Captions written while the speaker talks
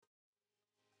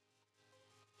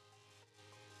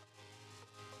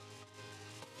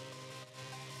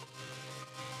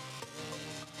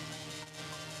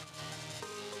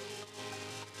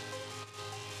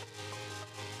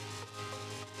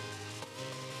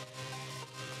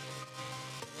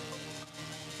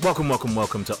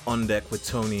Welcome to On Deck with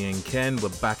Tony and Ken. We're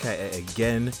back at it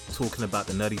again, talking about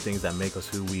the nerdy things that make us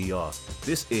who we are.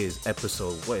 This is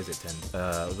episode, what is it,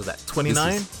 10? What was that,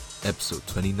 29? Episode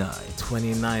 29.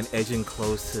 29, edging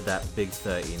close to that big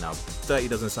 30. Now, 30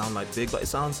 doesn't sound like big, but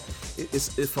it's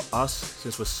for us,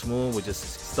 since we're small, we're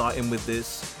just starting with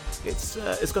this.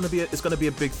 It's gonna be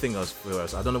a big thing for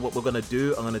us. I don't know what we're gonna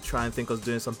do. I'm gonna try and think of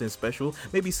doing something special.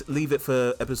 Maybe leave it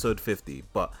for episode 50.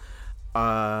 But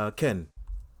Ken,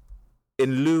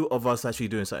 in lieu of us actually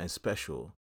doing something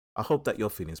special, I hope that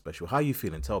you're feeling special. How are you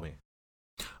feeling? Tell me.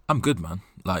 I'm good, man.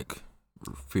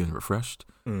 Feeling refreshed.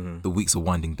 Mm-hmm. The weeks are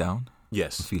winding down.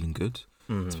 Yes. I'm feeling good.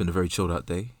 Mm-hmm. It's been a very chilled out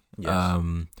day. Yes.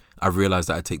 I realized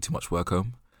that I take too much work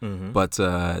home. Mm-hmm. But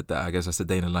I guess that's the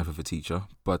day in the life of a teacher.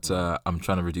 But I'm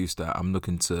trying to reduce that. I'm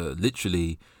looking to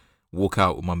literally walk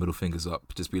out with my middle fingers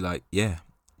up. Just be like, yeah,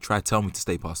 try to tell me to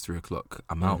stay past 3 o'clock.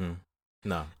 I'm out. Mm-hmm.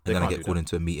 No. And then I get called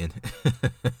into a meeting.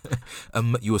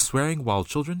 You were swearing while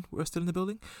children were still in the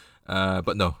building?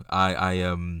 But no,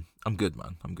 I'm good,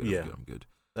 man. I'm good. Yeah. I'm good.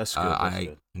 That's good.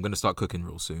 I'm going to start cooking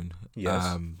real soon.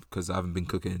 Yes. Because I haven't been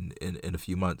cooking in a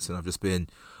few months, and I've just been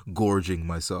gorging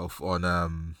myself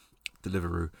on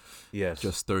Deliveroo. Yes.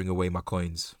 Just throwing away my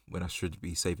coins when I should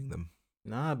be saving them.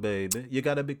 Nah, baby. You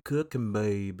gotta be cooking,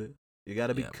 baby. You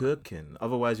gotta be cooking. Man.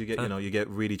 Otherwise, you get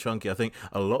really chunky. I think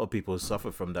a lot of people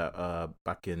suffered from that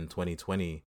back in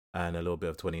 2020 and a little bit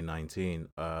of 2019.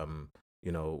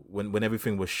 When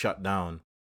everything was shut down,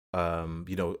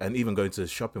 and even going to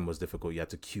shopping was difficult. You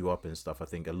had to queue up and stuff. I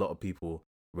think a lot of people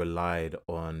relied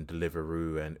on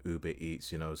Deliveroo and Uber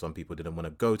Eats. Some people didn't want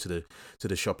to go to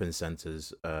the shopping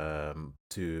centers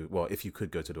if you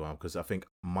could go to the one, because I think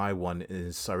my one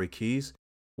in Surrey Quays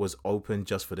was open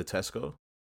just for the Tesco.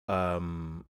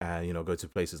 And go to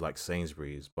places like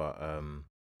Sainsbury's, but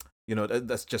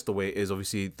that's just the way it is.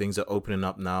 Obviously things are opening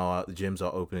up now, the gyms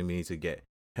are opening. We need to get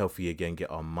healthy again,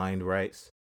 get our mind right,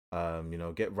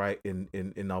 get right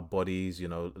in our bodies,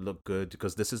 look good,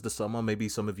 because this is the summer. Maybe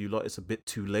some of you lot, it's a bit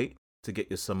too late to get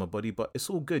your summer body, but it's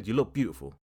all good. You look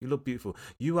beautiful.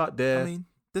 You out there. I mean,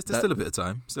 there's still a bit of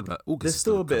time. Still about August. There's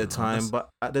still a bit of time, but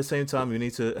at the same time, you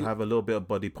need to have a little bit of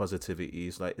body positivity.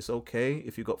 It's like, it's okay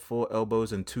if you got 4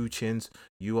 elbows and 2 chins.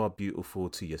 You are beautiful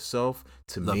to yourself,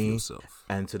 to Love me, yourself.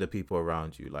 and to the people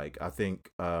around you. Like, I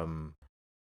think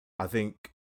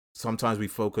sometimes we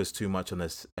focus too much on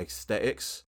this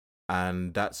aesthetics,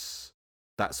 and that's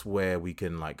where we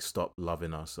can stop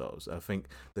loving ourselves. I think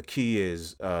the key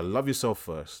is love yourself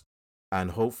first.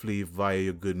 And hopefully via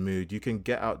your good mood, you can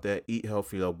get out there, eat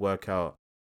healthy, or work out.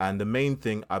 And the main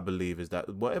thing I believe is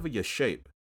that whatever your shape,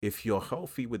 if you're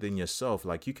healthy within yourself,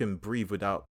 you can breathe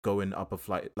without going up a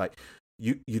flight.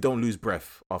 You don't lose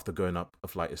breath after going up a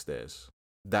flight of stairs.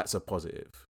 That's a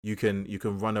positive. You can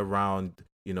run around,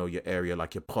 your area,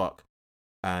 like your park,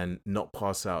 and not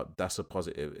pass out. That's a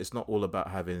positive. It's not all about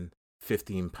having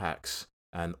 15 packs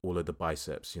and all of the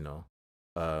biceps,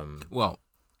 Well,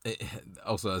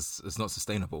 also, it's not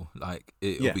sustainable.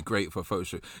 It'll be great for a photo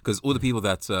shoot, because all the people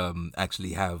that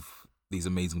actually have these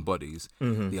amazing bodies,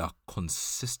 mm-hmm. they are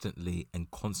consistently and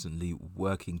constantly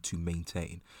working to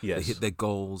maintain. Yes. They hit their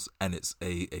goals, and it's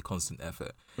a constant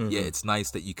effort. Mm-hmm. Yeah, it's nice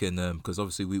that you can, because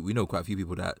obviously we know quite a few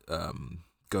people that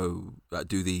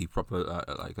do the proper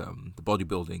the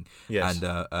bodybuilding, yes.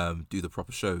 and do the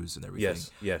proper shows and everything.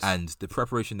 Yes. And the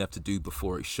preparation they have to do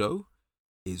before a show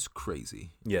is crazy.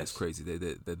 Yes. It's crazy.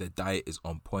 Their diet is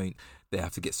on point. They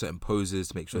have to get certain poses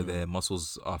to make sure their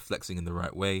muscles are flexing in the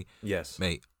right way. Yes.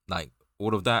 Mate,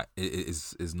 all of that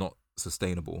is not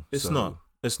sustainable. It's not.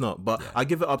 But I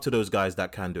give it up to those guys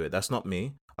that can do it. That's not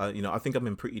me. I think I'm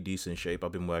in pretty decent shape.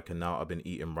 I've been working out. I've been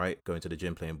eating right, going to the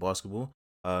gym, playing basketball.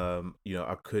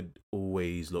 I could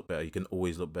always look better. You can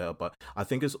always look better. But I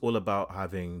think it's all about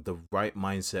having the right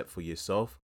mindset for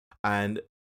yourself and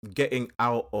getting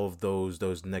out of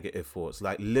those negative thoughts,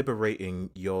 liberating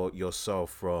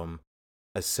yourself from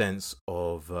a sense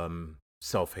of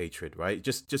self-hatred, right?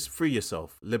 Just free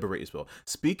yourself, liberate yourself.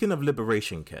 Speaking of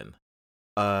liberation, Ken,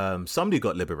 somebody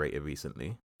got liberated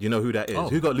recently. You know who that is?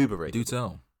 Who got liberated? Do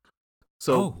tell.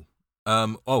 So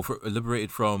liberated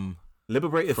from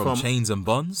chains and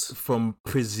bonds, from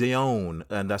prison,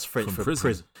 and that's French for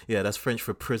prison. Yeah, that's French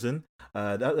for prison.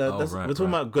 We're talking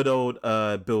about good old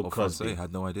Bill Cosby. I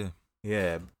had no idea.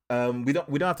 Yeah. We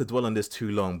don't have to dwell on this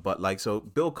too long, but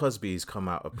Bill Cosby's come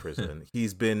out of prison.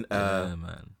 He's been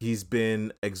he's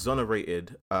been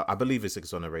exonerated. I believe it's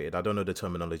exonerated. I don't know the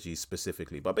terminology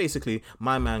specifically, but basically,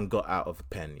 my man got out of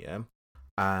pen. Yeah.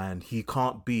 and he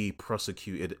can't be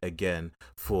prosecuted again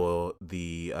for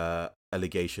the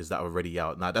allegations that are already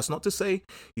out. Now, that's not to say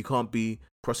he can't be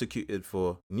prosecuted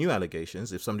for new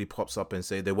allegations. If somebody pops up and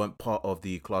say they weren't part of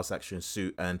the class action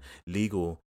suit and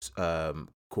legal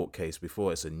court case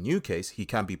before, it's a new case, he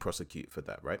can be prosecuted for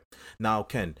that, right? Now,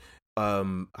 Ken,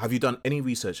 have you done any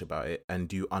research about it, and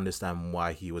do you understand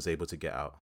why he was able to get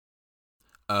out?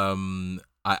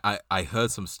 I heard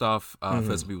some stuff. I've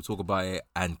heard some people talk about it,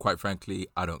 and quite frankly,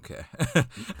 I don't care.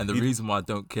 And the reason why I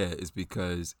don't care is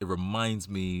because it reminds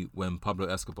me when Pablo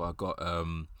Escobar got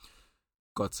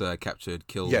captured,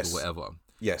 killed, or whatever.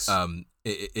 Yes.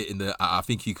 I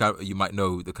think you might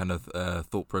know the kind of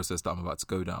thought process that I'm about to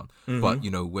go down. But you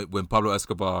know, when Pablo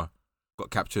Escobar got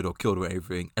captured or killed or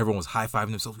everything, everyone was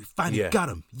high-fiving themselves. We finally got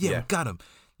him. Yeah, we got him.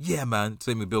 Yeah, man.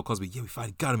 Same with Bill Cosby. Yeah, we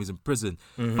finally got him. He's in prison.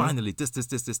 Finally,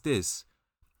 this.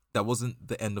 That wasn't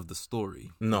the end of the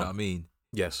story. No. You know what I mean?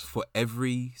 Yes. For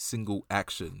every single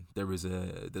action, there's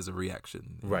a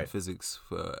reaction. Right. In physics,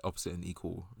 for opposite and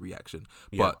equal reaction.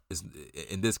 Yeah. But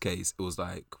in this case, it was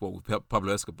like, well, with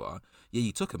Pablo Escobar, yeah,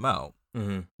 you took him out,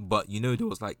 but you know there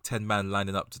was like 10 men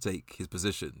lining up to take his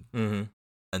position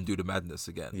and do the madness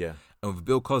again. Yeah. And with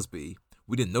Bill Cosby,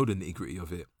 we didn't know the nitty-gritty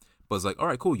of it. But it's like, all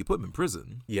right, cool, you put him in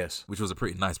prison. Yes. Which was a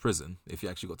pretty nice prison, if you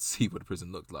actually got to see what the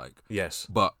prison looked like. Yes.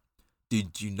 But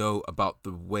did you know about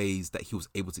the ways that he was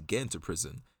able to get into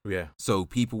prison? Yeah. So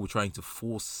people were trying to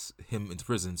force him into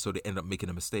prison, so they ended up making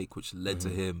a mistake, which led to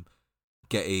him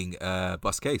getting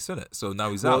bus case, isn't it? So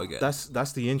now he's out again.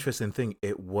 That's the interesting thing.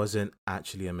 It wasn't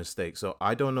actually a mistake. So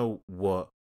I don't know what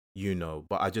you know,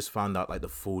 but I just found out like the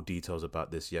full details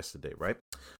about this yesterday, right?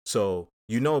 So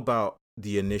you know about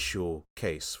the initial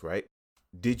case, right?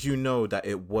 Did you know that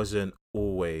it wasn't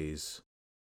always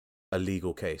a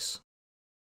legal case?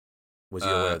 Was you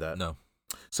aware of that? No.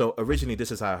 So originally,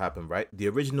 this is how it happened, right? The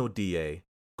original DA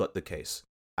got the case,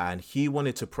 and he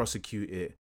wanted to prosecute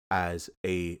it as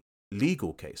a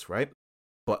legal case, right?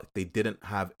 But they didn't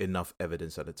have enough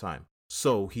evidence at the time.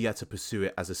 So he had to pursue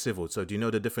it as a civil. So do you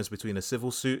know the difference between a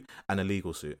civil suit and a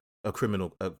legal suit?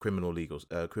 Criminal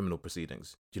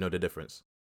proceedings. Do you know the difference?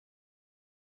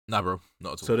 Nah, bro,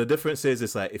 not at all. So the difference is,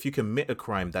 it's like if you commit a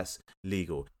crime, that's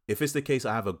legal. If it's the case,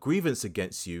 I have a grievance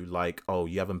against you, like, oh,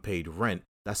 you haven't paid rent,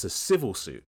 that's a civil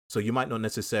suit. So you might not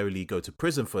necessarily go to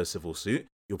prison for a civil suit.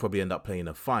 You'll probably end up paying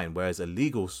a fine. Whereas a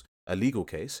legal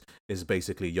case is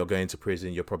basically you're going to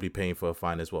prison, you're probably paying for a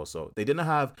fine as well. So they didn't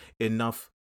have enough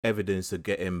evidence to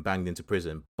get him banged into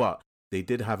prison, but they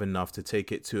did have enough to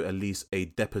take it to at least a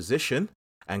deposition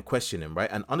and question him, right?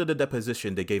 And under the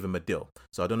deposition, they gave him a deal.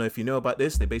 So I don't know if you know about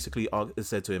this. They basically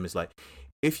said to him, it's like,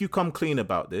 if you come clean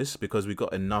about this, because we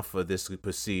got enough for this to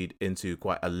proceed into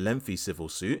quite a lengthy civil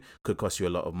suit, could cost you a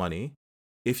lot of money.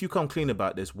 If you come clean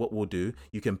about this, what we'll do,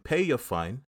 you can pay your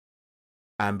fine,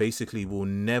 and basically we'll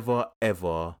never,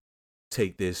 ever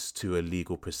take this to a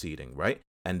legal proceeding, right?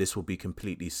 And this will be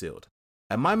completely sealed.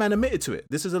 And my man admitted to it.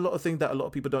 This is a lot of things that a lot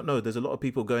of people don't know. There's a lot of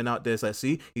people going out there, like,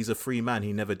 see, he's a free man.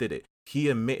 He never did it. He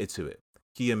admitted to it.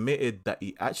 He admitted that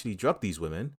he actually drugged these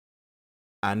women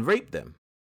and raped them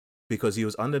because he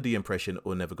was under the impression it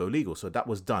will never go legal. So that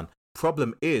was done.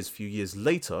 Problem is, a few years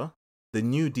later, the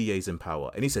new DA's in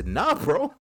power. And he said, nah,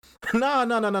 bro.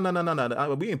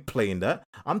 No. We ain't playing that.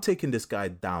 I'm taking this guy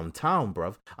downtown,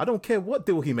 bruv. I don't care what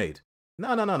deal he made.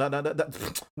 No.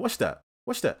 Watch that.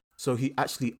 So he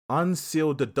actually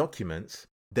unsealed the documents,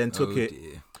 then took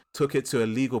it to a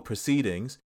legal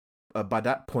proceedings. By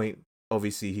that point,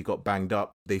 obviously, he got banged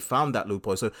up. They found that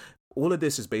loophole. So all of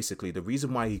this is basically the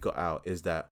reason why he got out is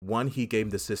that, one, he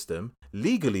gamed the system,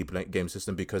 legally gamed the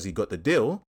system because he got the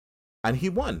deal and he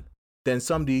won. Then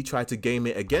somebody tried to game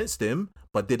it against him,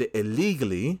 but did it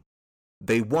illegally.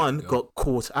 They won, got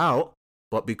caught out.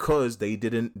 But because they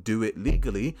didn't do it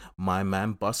legally, my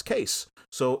man bust case.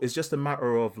 So it's just a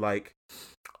matter of like,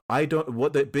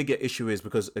 what the bigger issue is,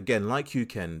 because again, like you,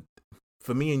 Ken,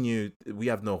 for me and you, we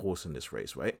have no horse in this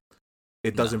race, right?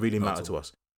 It doesn't really matter to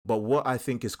us. But what I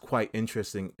think is quite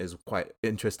interesting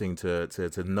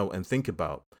to note and think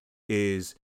about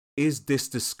is this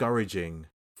discouraging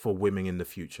for women in the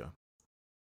future?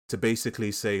 To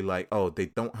basically say like, oh, they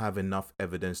don't have enough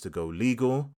evidence to go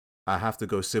legal, I have to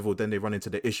go civil. Then they run into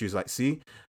the issues like, see,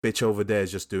 bitch over there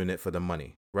is just doing it for the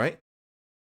money, right?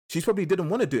 She probably didn't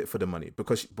want to do it for the money,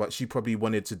 but she probably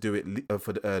wanted to do it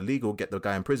for the legal, get the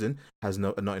guy in prison, has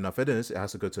not enough evidence. It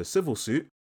has to go to a civil suit.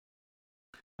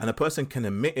 And a person can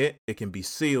admit it, it can be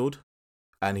sealed,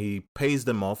 and he pays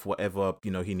them off whatever,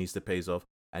 he needs to pay off,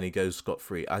 and he goes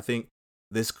scot-free. I think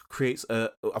this creates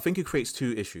it creates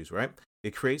two issues, right?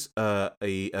 It creates a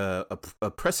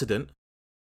precedent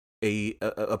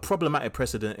a problematic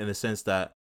precedent in the sense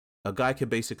that a guy could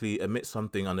basically admit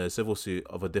something under a civil suit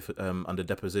of under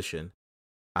deposition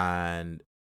and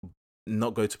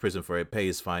not go to prison for it, pay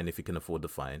his fine if he can afford the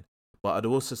fine. But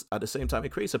also at the same time,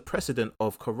 it creates a precedent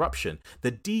of corruption. The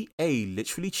DA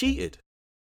literally cheated.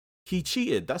 He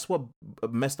cheated. That's what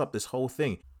messed up this whole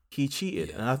thing. He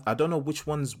cheated, and I don't know which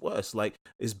one's worse. Like,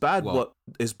 it's bad what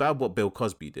Bill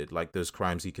Cosby did, like those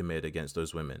crimes he committed against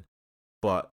those women.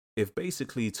 But if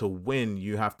basically to win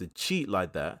you have to cheat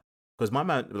like that, because my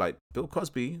man, like Bill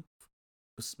Cosby,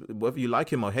 whether you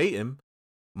like him or hate him,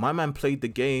 my man played the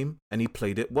game and he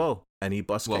played it well, and he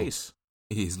bust case.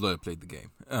 His lawyer played the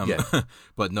game.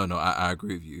 But no, I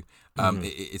agree with you.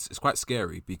 It's quite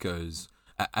scary because,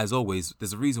 as always,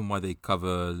 there's a reason why they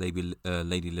cover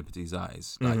Lady Liberty's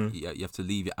eyes. Like, you have to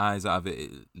leave your eyes out of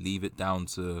it, leave it down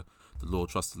to the law,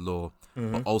 trust the law,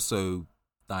 but also,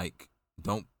 like,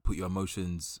 don't put your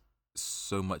emotions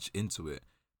so much into it,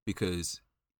 because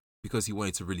he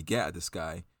wanted to really get at this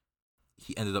guy.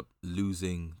 He ended up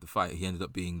losing the fight. He ended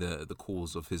up being the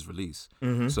cause of his release.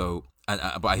 So,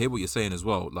 but I hear what you're saying as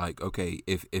well. Like, okay,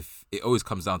 if it always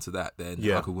comes down to that, then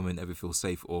how could women ever feel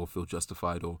safe or feel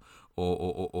justified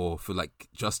or feel like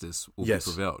justice will be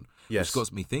prevailed? Which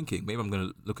got me thinking. Maybe I'm going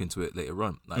to look into it later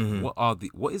on. Like,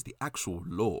 what is the actual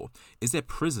law? Is there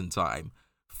prison time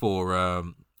for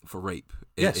rape?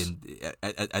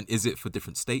 And is it for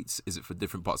different states? Is it for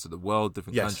different parts of the world,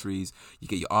 different countries? You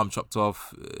get your arm chopped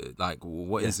off. Like,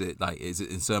 what is it? Like, is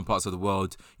it in certain parts of the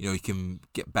world, you can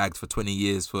get bagged for 20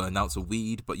 years for an ounce of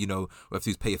weed, but, all you have to do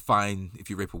is pay a fine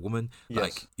if you rape a woman?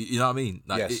 Like, you know what I mean?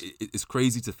 Like, it's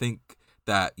crazy to think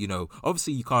that,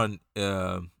 obviously you can't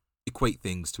equate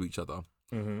things to each other.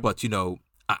 But,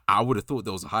 I would have thought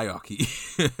there was a hierarchy.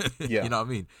 You know what I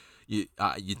mean?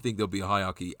 You'd think there'll be a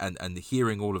hierarchy, and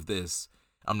hearing all of this,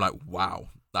 I'm like, wow.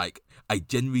 Like, I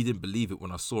genuinely didn't believe it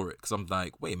when I saw it, because I'm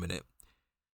like, wait a minute.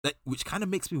 Which kind of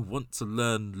makes me want to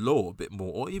learn law a bit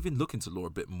more, or even look into law a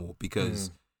bit more,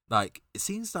 because like, it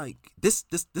seems like this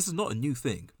is not a new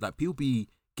thing. Like, people be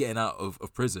getting out of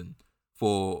prison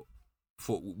for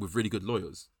with really good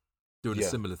lawyers doing a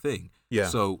similar thing.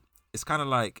 So it's kind of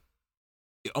like,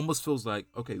 it almost feels like,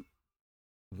 okay,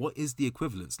 what is the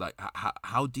equivalence? Like,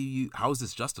 how is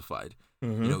this justified?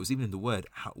 It's even in the word.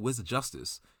 Where's the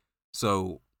justice?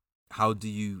 So, how do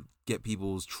you get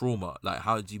people's trauma? Like,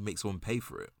 how do you make someone pay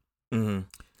for it?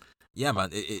 Yeah, man,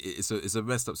 it's a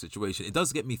messed up situation. It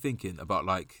does get me thinking about,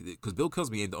 like, because Bill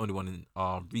Cosby ain't the only one in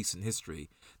our recent history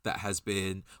that has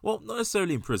been, well, not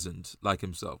necessarily imprisoned like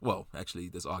himself. Well, actually,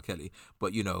 there's R. Kelly,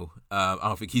 but I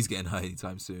don't think he's getting hurt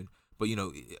anytime soon. But,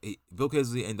 Bill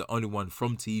Cosby ain't the only one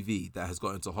from TV that has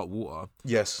got into hot water.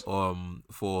 Yes.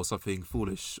 For something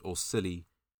foolish or silly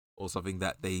or something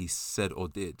that they said or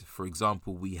did. For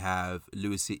example, we have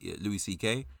Louis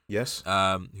C.K. Yes.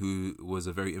 Who was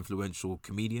a very influential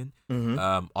comedian.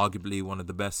 Arguably one of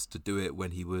the best to do it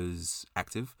when he was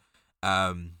active.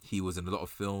 He was in a lot of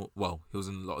film. Well, he was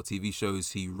in a lot of TV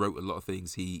shows. He wrote a lot of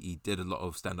things. He did a lot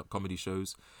of stand-up comedy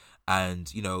shows.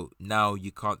 And, now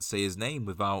you can't say his name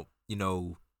without,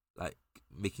 like,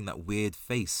 making that weird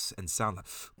face and sound like,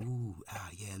 ooh,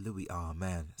 yeah, Louis, oh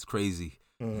man, it's crazy.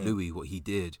 Louis, what he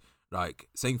did. Like,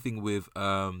 same thing with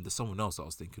there's someone else I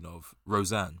was thinking of,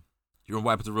 Roseanne. You remember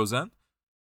what happened to Roseanne?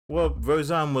 Well,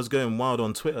 Roseanne was going wild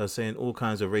on Twitter saying all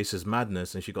kinds of racist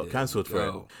madness, and she got cancelled for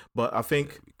it. But I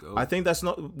think that's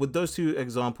not, with those two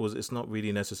examples, it's not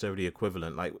really necessarily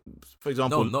equivalent. Like, for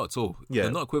example, no, not at all. Yeah,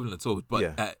 they're not equivalent at all. But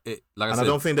like I said, I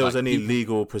don't think there was any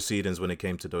legal proceedings when it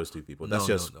came to those two people. That's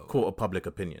just court of public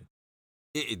opinion.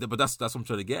 But that's what I'm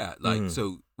trying to get at. Like,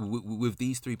 so with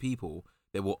these three people,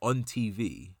 they were on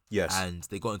TV, and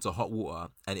they got into hot water,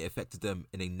 and it affected them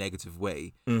in a negative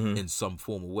way, in some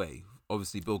form or way.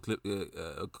 Obviously, Bill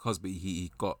Cosby,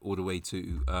 he got all the way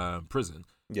to prison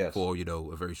for,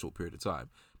 a very short period of time.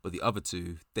 But the other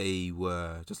two, they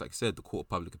were, just like I said, the court of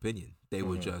public opinion. They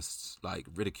were just, like,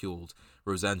 ridiculed.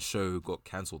 Roseanne's show got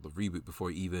cancelled, the reboot,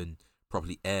 before it even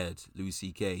properly aired. Louis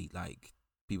C.K., like,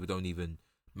 people don't even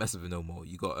mess with him no more.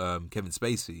 You got Kevin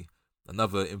Spacey,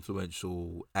 another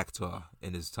influential actor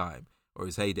in his time, or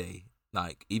his heyday.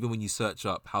 Like, even when you search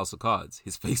up House of Cards,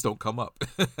 his face don't come up.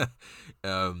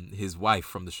 His wife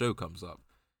from the show comes up.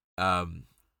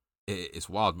 It's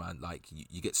wild, man. Like,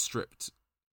 you get stripped,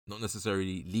 not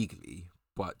necessarily legally,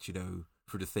 but, through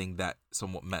the thing that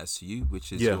somewhat matters to you,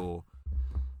 which is your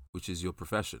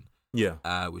profession.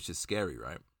 Yeah. Which is scary,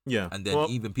 right? Yeah. And then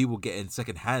even people getting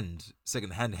secondhand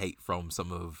hate from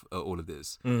some of all of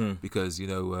this. Because,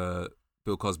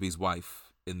 Bill Cosby's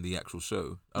wife in the actual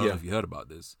show, I don't know if you heard about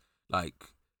this. Like,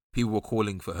 people were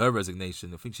calling for her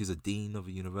resignation. I think she's a dean of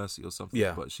a university or something.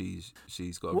 Yeah. But she's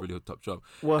got a really top job.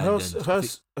 Well,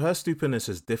 her stupidness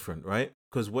is different, right?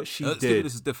 Because what she did,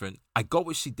 stupidness is different. I got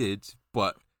what she did,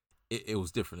 but it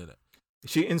was different, innit?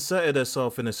 She inserted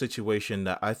herself in a situation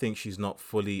that I think she's not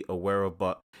fully aware of,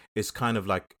 but it's kind of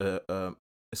like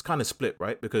it's kind of split,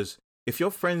 right? Because if your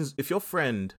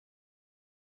friend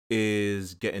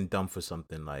is getting done for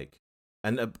something, like,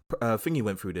 and Thingy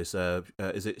went through this.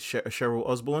 Is it Cheryl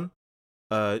Osborne?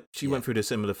 She went through this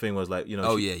similar thing. Was like,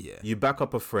 you back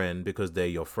up a friend because they're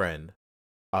your friend,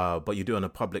 but you do it on a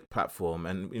public platform,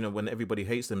 and when everybody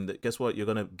hates them, guess what? You're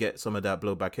gonna get some of that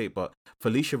blowback hate. But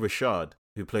Felicia Rashad,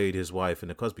 who played his wife in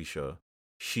the Cosby Show,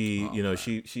 she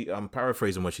I'm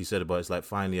paraphrasing what she said, but it's like,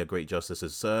 finally a great justice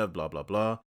is served, blah blah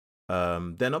blah.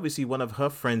 Then obviously one of her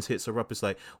friends hits her up. It's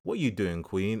like, what are you doing,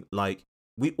 Queen? Like,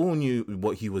 we all knew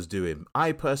what he was doing.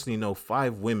 I personally know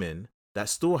 5 women that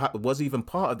still was even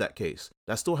part of that case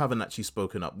that still haven't actually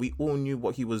spoken up. We all knew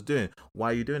what he was doing.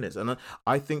 Why are you doing this? And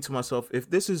I think to myself, if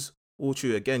this is all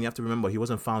true, again, you have to remember he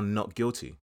wasn't found not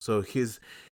guilty. So he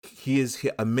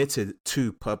admitted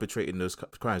to perpetrating those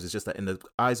crimes. It's just that in the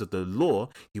eyes of the law,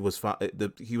 he was found.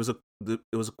 It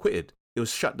was acquitted. It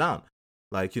was shut down.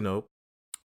 Like,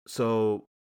 So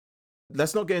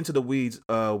let's not get into the weeds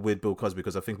with Bill Cosby,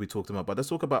 because I think we talked about. But let's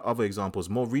talk about other examples,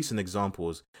 more recent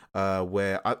examples,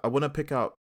 where I want to pick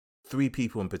out 3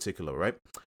 people in particular. Right?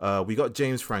 We got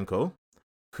James Franco,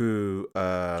 who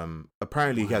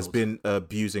apparently has been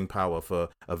abusing power for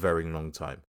a very long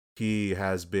time. He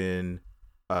has been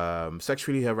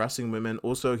sexually harassing women.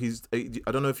 Also, I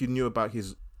don't know if you knew about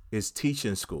his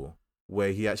teaching school,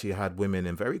 where he actually had women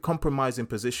in very compromising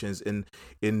positions in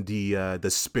the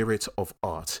spirit of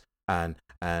art and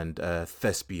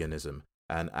thespianism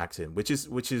and acting, which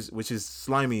is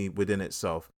slimy within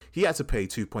itself. He had to pay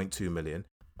 $2.2 million.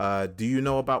 Do you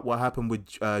know about what happened with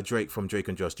Drake from Drake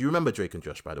and Josh? Do you remember Drake and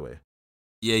Josh, by the way?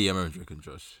 Yeah, I remember Drake and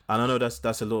Josh. And I know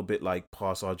that's a little bit like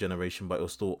past our generation, but it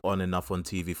was still on enough on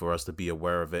TV for us to be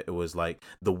aware of it. It was like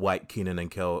the white Kenan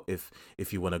and Kel, if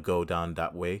you want to go down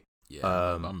that way. Yeah,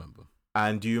 I remember.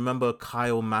 And do you remember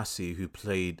Kyle Massey, who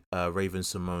played Raven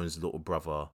Simone's little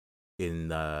brother in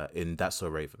That's So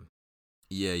Raven?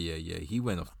 Yeah. He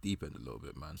went off deep end a little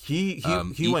bit, man. He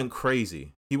went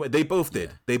crazy. They both did.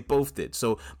 Yeah. They both did.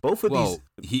 So both of these.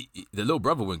 The little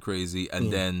brother went crazy,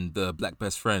 and then the black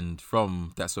best friend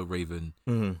from That's So Raven,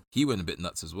 he went a bit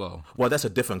nuts as well. Well, that's a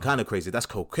different kind of crazy. That's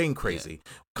cocaine crazy.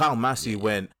 Yeah. Kyle Massey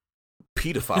went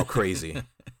pedophile crazy.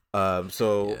 Let's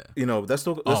talk.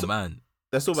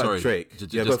 Let's talk about Drake.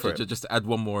 Just to add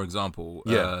one more example.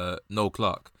 Noel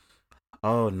Clark.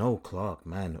 Oh, Noel Clark,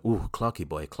 man. Ooh, Clarky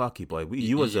boy.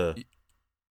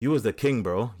 You was the king,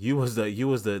 bro. You was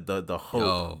the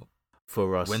hope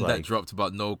for us. When that dropped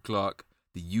about Noel Clark,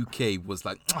 the UK was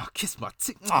like, kiss my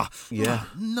tick.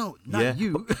 No, not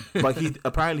you. But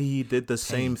he did the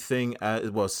same thing,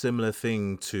 similar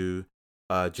thing to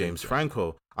James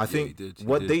Franco. I think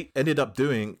they ended up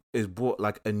doing is brought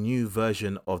like a new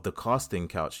version of the casting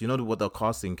couch. You know what the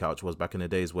casting couch was back in the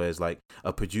days, where it's like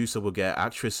a producer would get an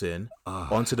actress in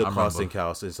onto the casting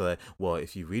couch. It's like, well,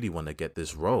 if you really want to get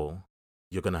this role,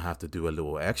 you're going to have to do a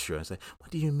little extra. It's like,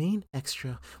 what do you mean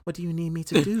extra? What do you need me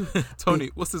to do?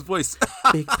 Tony, what's his voice?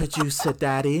 Big producer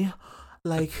daddy.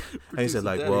 Like, and he said,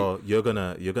 like, daddy. Well, you're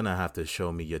gonna have to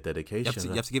show me your dedication.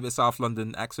 You have to give it a South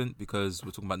London accent, because we're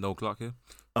talking about Noel Clark here.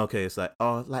 Okay, it's like,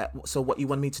 so what you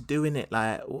want me to do in it?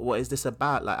 Like, what is this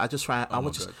about? Like, I just want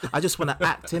to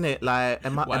act in it. Like,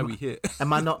 why are we here?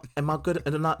 Am I good?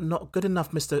 Not good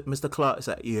enough, Mr. Clark? It's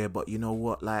like, yeah, but you know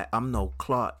what? Like, I'm no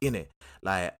Clark in it.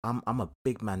 Like, I'm a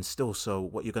big man still. So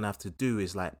what you're gonna have to do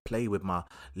is like play with my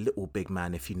little big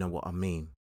man, if you know what I mean.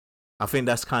 I think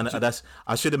that's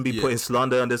I shouldn't be putting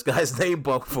slander on this guy's name,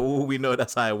 but for all we know,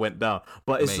 that's how it went down.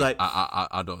 But it's like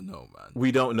I don't know, man.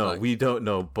 We don't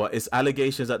know. But it's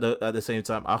allegations at the same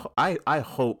time. I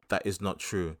hope that is not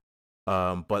true.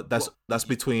 But that's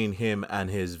between him and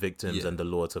his victims and the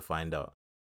law to find out.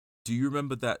 Do you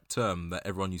remember that term that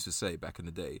everyone used to say back in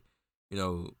the day?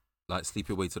 Like sleep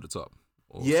your way to the top.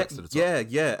 Sex to the top.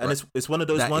 Yeah. And right. it's one of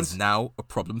those ones. That is now a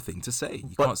problem thing to say.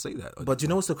 You can't say that. But you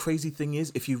know what's the crazy thing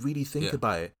is? If you really think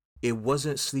about it, it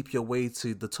wasn't sleep your way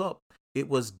to the top. It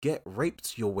was get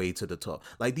raped your way to the top.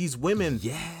 Like these women.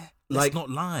 Yeah. Let's not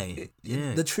lie.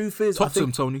 The truth is, Talk to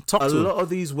him, Tony. Talk to him. A lot of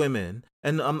these women,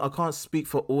 and I can't speak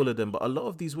for all of them, but a lot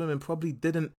of these women probably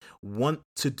didn't want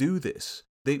to do this.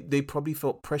 They probably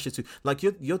felt pressure to. Like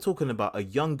you're talking about a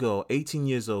young girl, 18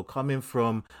 years old, coming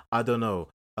from, I don't know,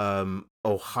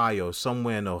 Ohio,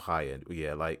 somewhere in Ohio,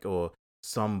 or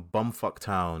some bumfuck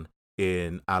town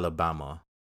in Alabama,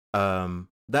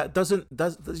 that's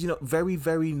very,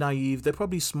 very naive. They're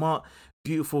probably smart,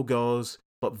 beautiful girls,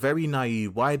 but very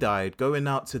naive, wide-eyed, going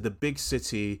out to the big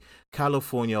city,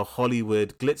 California,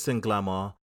 Hollywood, glitz and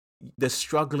glamour. They're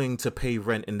struggling to pay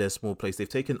rent in their small place. They've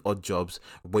taken odd jobs,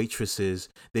 waitresses.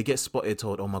 They get spotted,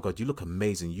 told, "Oh my God, you look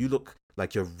amazing. You look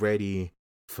like you're ready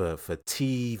for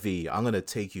TV. I'm going to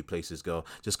take you places, girl.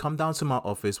 Just come down to my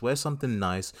office, wear something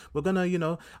nice. We're going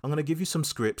to, I'm going to give you some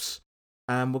scripts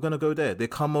and we're going to go there." They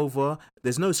come over.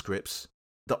 There's no scripts.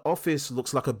 The office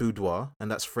looks like a boudoir,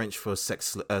 and that's French for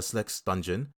sex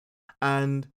dungeon.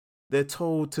 And they're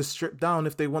told to strip down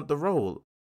if they want the role.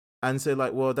 And say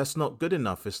like, well, that's not good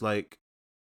enough. It's like,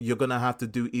 you're going to have to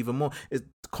do even more. It's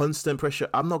constant pressure.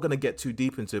 I'm not going to get too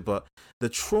deep into it, but the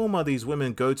trauma these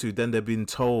women go to, then they're being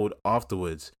told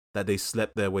afterwards that they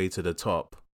slept their way to the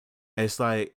top. It's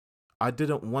like, I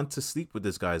didn't want to sleep with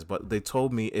these guys, but they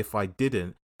told me if I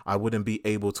didn't, I wouldn't be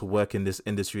able to work in this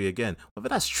industry again. Whether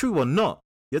that's true or not,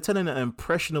 you're telling an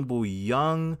impressionable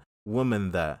young woman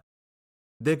that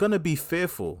they're going to be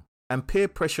fearful. And peer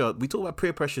pressure, we talk about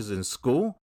peer pressures in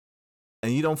school,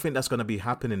 and you don't think that's going to be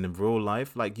happening in real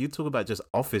life. Like, you talk about just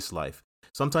office life.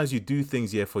 Sometimes you do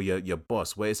things for your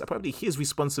boss, where it's probably his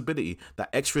responsibility, that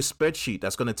extra spreadsheet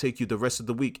that's going to take you the rest of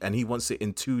the week, and he wants it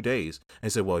in 2 days.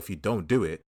 And say, well, if you don't do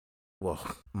it,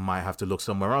 well, might have to look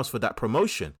somewhere else for that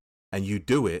promotion. And you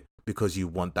do it because you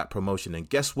want that promotion. And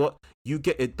guess what? You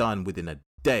get it done within a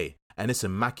day. And it's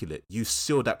immaculate. You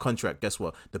seal that contract. Guess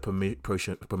what? The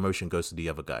promotion goes to the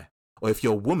other guy. Or if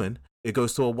you're a woman, it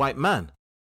goes to a white man.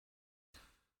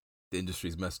 The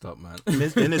industry's messed up, man.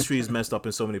 The industry is messed up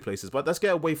in so many places. But let's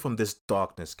get away from this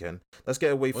darkness, Ken. Let's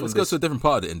get away from Let's this. go to a different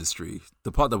part of the industry.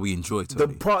 The part that we enjoy, Tony.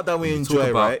 The part that we enjoy, talk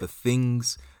about right? The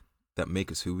things that make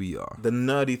us who we are. The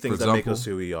nerdy things that make us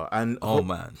who we are. And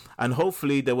man. And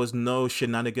hopefully there was no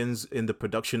shenanigans in the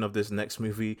production of this next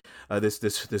movie,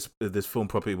 this film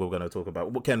property we're going to talk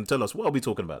about. Ken, tell us, what are we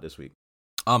talking about this week?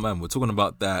 Oh man, we're talking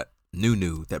about that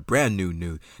that brand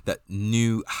new, that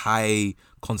new high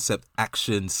concept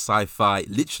action sci-fi.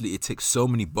 Literally, it ticks so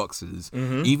many boxes.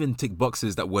 Mm-hmm. Even tick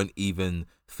boxes that weren't even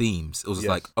themes. It was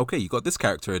like, okay, you got this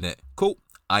character in it. Cool.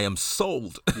 I am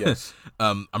sold. Yes.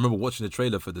 I remember watching the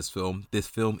trailer for this film. This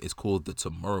film is called The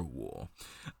Tomorrow War,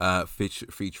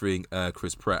 featuring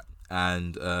Chris Pratt.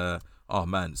 And, oh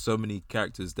man, so many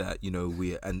characters that,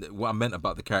 and what I meant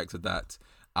about the character that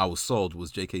I was sold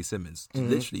was J.K. Simmons. Mm-hmm.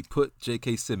 Literally put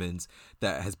J.K. Simmons,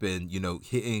 that has been,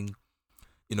 hitting,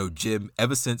 Jim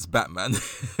ever since Batman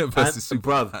versus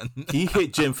Superman. Bruv, he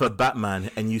hit Jim for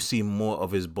Batman, and you see more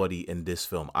of his body in this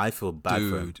film. I feel bad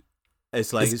for him.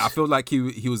 It's like I feel like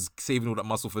he was saving all that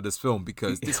muscle for this film,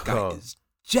 because this guy is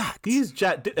jacked. He's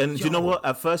jacked. And you know what?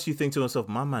 At first you think to yourself,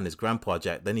 my man is grandpa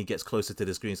jacked. Then he gets closer to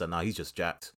the screen. He's like, nah, he's just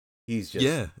jacked. He's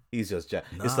just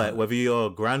jacked. Nah. It's like whether you're a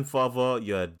grandfather,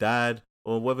 you're a dad,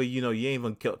 or whether, you ain't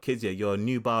even got kids yet, you're a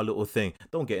newborn little thing.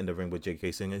 Don't get in the ring with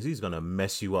J.K. Simmons. He's going to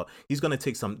mess you up. He's going to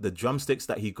take the drumsticks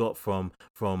that he got from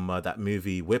that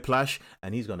movie Whiplash,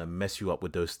 and he's going to mess you up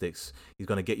with those sticks. He's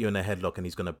going to get you in a headlock, and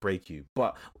he's going to break you.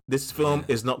 But this film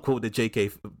is not called the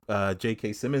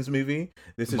J.K. Simmons movie.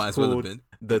 This is called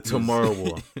The Tomorrow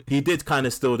War. He did kind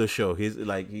of steal the show. He's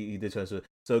like, he did try to.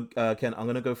 So, Ken, I'm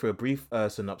going to go for a brief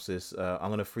synopsis. I'm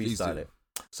going to freestyle it.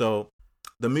 So,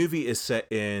 the movie is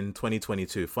set in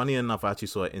 2022. Funny enough, I actually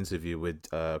saw an interview with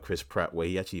Chris Pratt where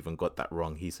he actually even got that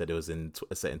wrong. He said it was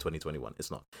set in 2021.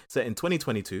 It's not. Set in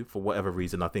 2022 for whatever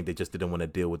reason. I think they just didn't want to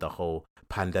deal with the whole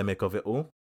pandemic of it all.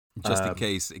 Just in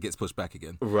case it gets pushed back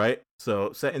again. Right.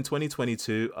 So set in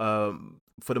 2022.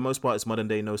 For the most part, it's modern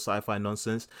day, no sci-fi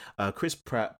nonsense. Chris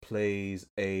Pratt plays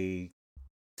a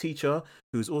teacher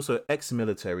who's also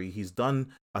ex-military. He's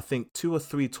done, I think, 2 or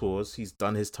 3 tours. He's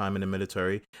done his time in the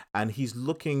military, and he's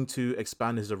looking to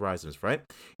expand his horizons, right?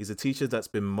 He's a teacher that's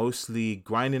been mostly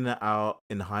grinding it out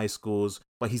in high schools,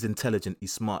 but he's intelligent,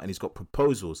 he's smart, and he's got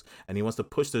proposals, and he wants to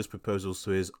push those proposals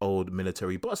to his old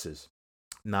military bosses.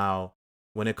 Now,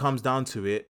 when it comes down to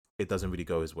it, it doesn't really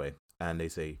go his way, and they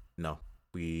say, no,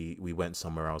 we went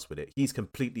somewhere else with it. He's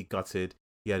completely gutted.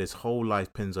 He had his whole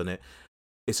life pins on it.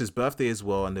 It's his birthday as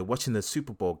well, and they're watching the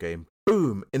Super Bowl game.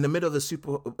 Boom! In the middle of the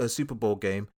Super Bowl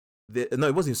game, no,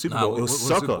 it wasn't Super Bowl. It was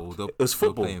soccer. It was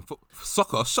football.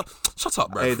 Soccer. Shut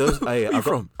up, bro. Hey, I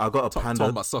got a panda. Talking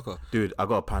about soccer, dude. I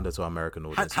got a panda to American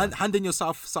audience. Hand in your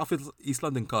South East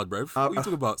London card, bro. What are you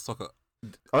talking about soccer?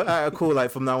 Cool. Like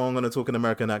from now on, I'm gonna talk an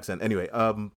American accent. Anyway,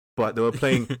 but they were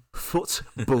playing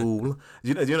football.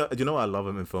 You know what I love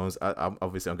them in films. I'm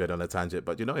going on a tangent,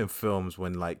 but in films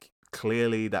when like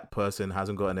clearly that person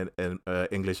hasn't got an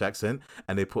English accent,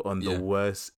 and they put on the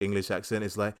worst English accent.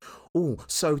 It's like, oh,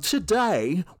 so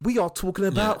today we are talking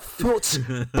about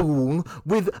football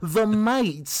with the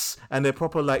mates, and they're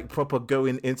proper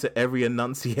going into every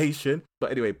enunciation.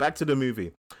 But anyway, back to the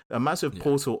movie. A massive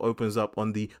portal opens up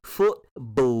on the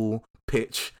football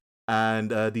pitch,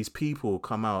 and these people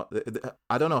come out.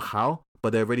 I don't know how,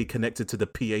 but they're already connected to the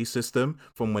PA system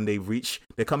from when they reach.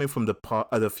 They're coming from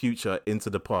the future into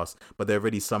the past, but they're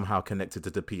already somehow connected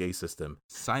to the PA system.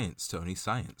 Science, Tony,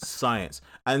 science. Science.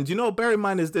 And bear in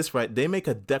mind is this, right? They make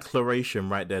a declaration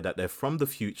right there that they're from the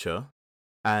future,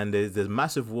 and there's this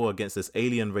massive war against this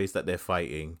alien race that they're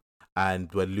fighting,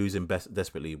 and we're losing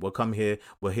desperately.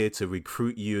 We're here to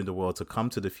recruit you in the world to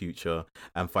come to the future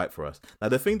and fight for us. Now,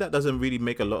 the thing that doesn't really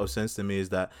make a lot of sense to me is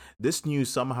that this news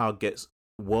somehow gets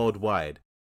worldwide,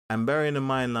 and bearing in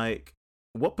mind, like,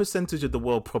 what percentage of the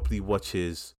world properly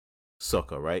watches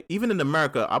soccer, right? Even in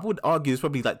America, I would argue it's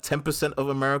probably like 10% of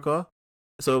America.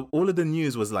 So all of the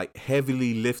news was like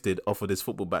heavily lifted off of this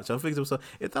football match. I'm thinking to myself,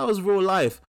 if that was real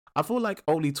life, I feel like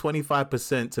only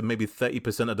 25% to maybe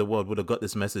 30% of the world would have got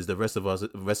this message. The rest of us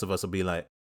will be like,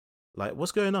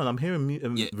 what's going on? I'm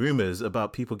hearing rumors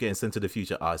about people getting sent to the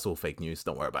future. It's all fake news.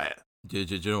 Don't worry about it. Do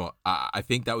you know what? I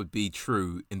think that would be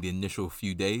true in the initial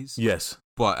few days. Yes.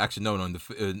 But actually, no,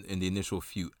 in the initial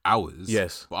few hours.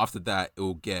 Yes. But after that, it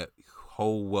will get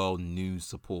whole world news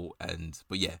support,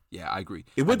 but I agree.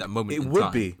 It would. At that moment it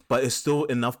would be, but it's still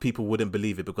enough people wouldn't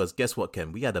believe it, because guess what,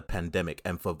 Ken? We had a pandemic,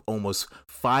 and for almost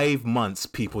 5 months,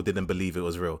 people didn't believe it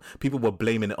was real. People were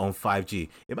blaming it on 5G.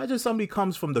 Imagine somebody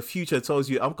comes from the future, tells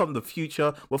you, "I'm coming from the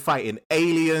future. We're fighting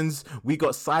aliens. We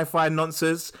got sci-fi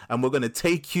nonsense, and we're gonna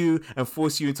take you and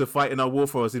force you into fighting our war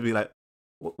for us." You'd be like,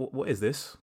 "What is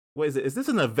this? What is it? Is this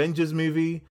an Avengers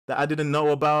movie that I didn't know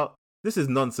about? This is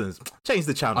nonsense. Change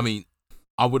the channel." I mean,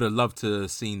 I would have loved to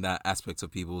have seen that aspect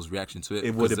of people's reaction to it.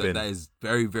 It would have been. That is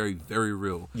very, very, very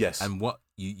real. Yes. And what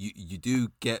you do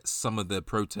get some of the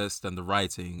protest and the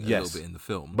rioting a little bit in the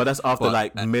film. But that's after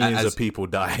millions of people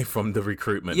die from the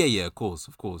recruitment. Yeah, of course.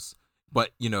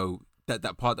 But,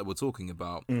 that part that we're talking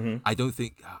about, I don't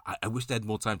think, I wish they had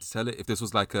more time to tell it. If this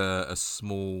was like a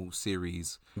small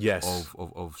series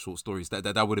of short stories,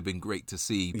 that would have been great to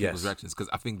see people's reactions, because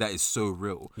I think that is so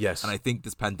real. Yes. And I think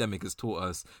this pandemic has taught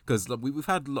us, because we've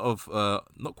had a lot of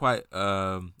not quite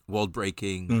world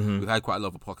breaking, we've had quite a lot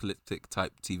of apocalyptic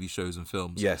type TV shows and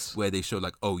films, where they show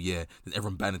like, oh yeah, then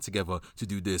everyone banded together to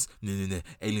do this,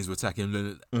 aliens were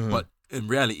attacking, but in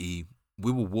reality,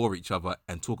 we will war each other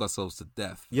and talk ourselves to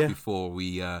death before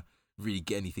we really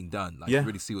get anything done.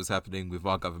 Really see what's happening with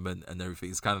our government and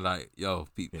everything. It's kind of like,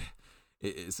 people,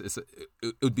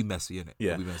 it would be messy, innit?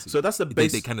 Yeah. It would be messy. So that's the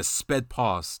base. They kind of sped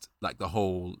past like the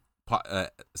whole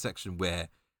section where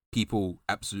people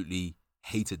absolutely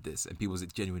hated this and people's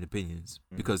genuine opinions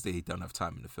because they don't have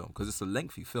time in the film, because it's a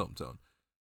lengthy film, Tone.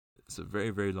 It's a very,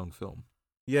 very long film.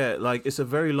 Yeah, it's a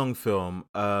very long film.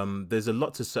 There's a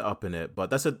lot to set up in it,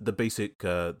 but that's the basic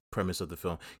premise of the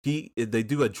film. They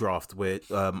do a draft where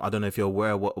I don't know if you're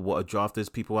aware of what a draft is,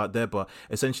 people out there, but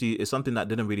essentially it's something that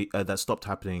didn't really that stopped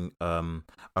happening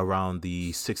around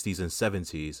the 60s and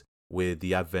 70s with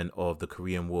the advent of the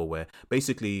Korean War, where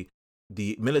basically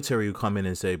the military would come in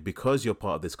and say, because you're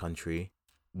part of this country,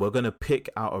 we're gonna pick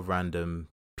out of random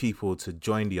people to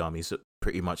join the army, so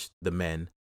pretty much the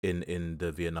men in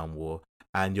the Vietnam War.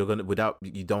 And you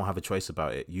don't have a choice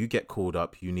about it. You get called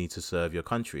up, you need to serve your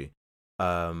country.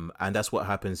 And that's what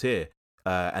happens here.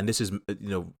 And this is,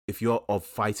 if you're of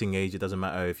fighting age, it doesn't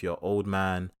matter if you're an old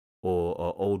man or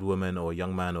old woman or a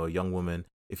young man or a young woman.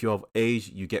 If you're of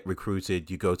age, you get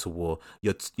recruited, you go to war.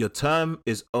 Your tour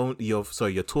is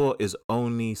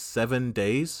only 7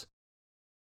 days.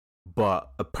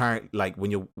 But apparently,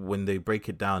 when they break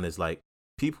it down, it's like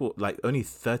people, only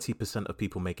 30% of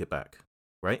people make it back,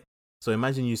 right? So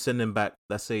imagine you send them back,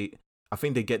 let's say, I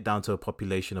think they get down to a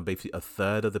population of basically a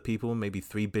third of the people, maybe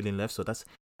 3 billion left. So that's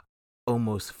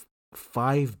almost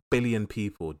 5 billion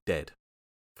people dead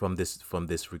from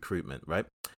this recruitment, right?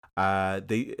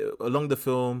 Along the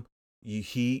film,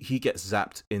 he gets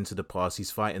zapped into the past. He's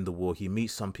fighting the war. He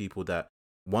meets some people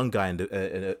one guy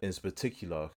in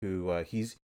particular who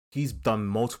he's done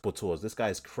multiple tours. This guy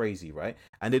is crazy, right?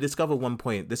 And they discover one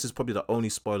point. This is probably the only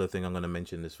spoiler thing I'm going to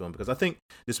mention in this film, because I think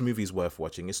this movie is worth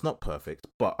watching. It's not perfect,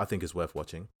 but I think it's worth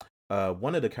watching.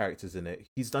 One of the characters in it,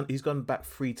 he's gone back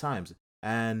 3 times.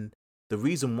 And the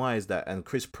reason why is that, and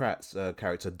Chris Pratt's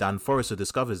character, Dan Forrester,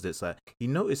 discovers this, that he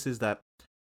notices that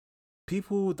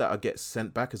people that get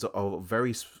sent back is of a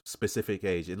very specific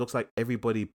age. It looks like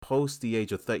everybody post the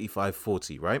age of 35,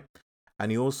 40, right?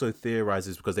 And he also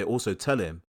theorizes, because they also tell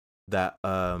him, that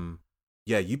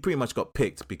yeah, you pretty much got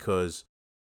picked because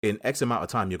in X amount of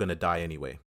time you're gonna die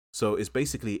anyway. So it's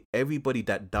basically everybody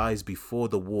that dies before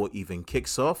the war even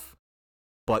kicks off.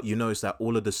 But you notice that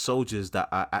all of the soldiers that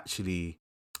are actually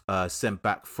sent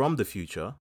back from the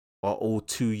future are all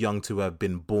too young to have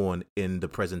been born in the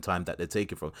present time that they're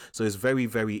taken from. So it's very,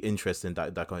 very interesting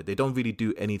that they don't really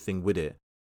do anything with it.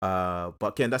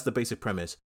 But Ken, that's the basic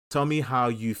premise. Tell me how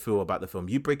you feel about the film.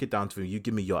 You break it down to me. You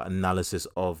give me your analysis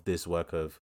of this work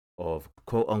of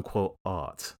quote unquote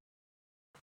art.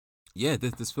 Yeah,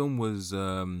 this film was,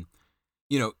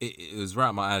 it was right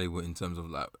up my alley in terms of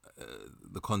like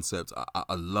the concept.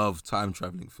 I love time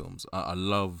traveling films. I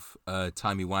love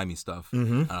timey-wimey stuff.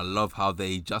 Mm-hmm. And I love how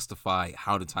they justify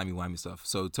how the timey-wimey stuff.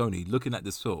 So, Tony, looking at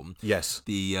this film, yes,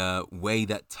 the way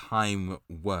that time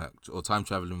worked or time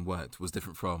traveling worked was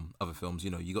different from other films.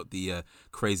 You got the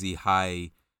crazy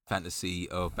high fantasy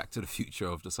of Back to the Future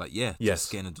of just like,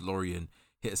 just get in a DeLorean,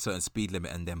 hit a certain speed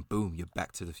limit, and then boom, you're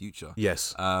back to the future.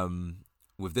 Yes.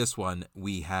 With this one,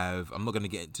 we have, I'm not going to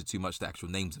get into too much the actual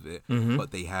names of it, mm-hmm.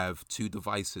 but they have two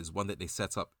devices, one that they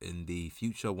set up in the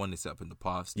future, one they set up in the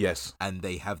past. Yes. And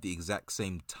they have the exact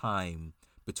same time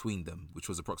between them, which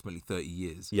was approximately 30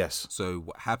 years. Yes. So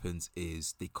what happens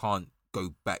is they can't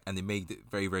go back, and they made it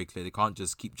very, very clear, they can't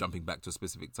just keep jumping back to a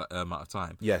specific amount of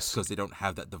time. Yes. Because they don't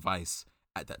have that device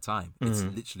at that time. Mm-hmm. It's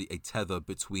literally a tether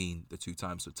between the two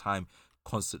times. So time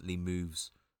constantly moves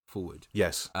forward.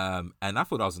 Yes. And I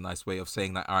thought that was a nice way of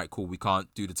saying that, all right, cool, we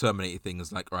can't do the Terminator thing.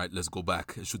 It's like, all right, let's go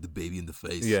back and shoot the baby in the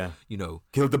face. Yeah.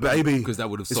 Kill the baby. Because that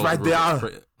would have solved solved it's right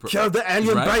there. Kill the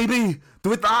alien baby.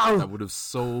 Do it now. That would have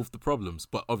solved the problems.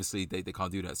 But obviously they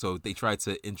can't do that. So they try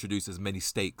to introduce as many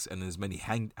stakes and as many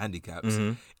handicaps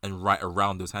mm-hmm. and write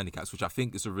around those handicaps, which I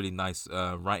think is a really nice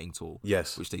writing tool.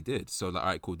 Yes. Which they did. So like, all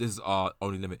right, cool, this is our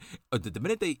only limit. The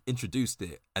minute they introduced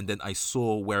it and then I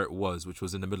saw where it was, which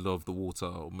was in the middle of the water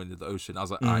or middle of the ocean, I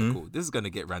was like, mm-hmm. all right, cool, this is going to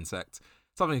get ransacked.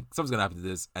 Something's going to happen to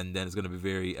this, and then it's going to be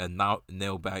very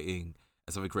nail-biting,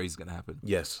 and something crazy is going to happen.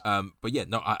 Yes. But yeah,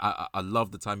 no, I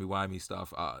love the timey-wimey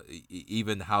stuff,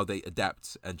 even how they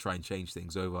adapt and try and change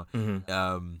things over.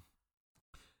 Mm-hmm.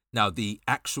 Now, the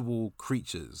actual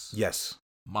creatures. Yes.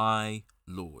 My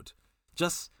Lord.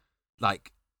 Just,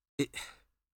 like, it...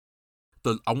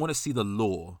 I want to see the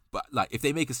lore, but like if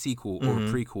they make a sequel or mm-hmm.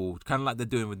 a prequel, kind of like they're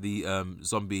doing with the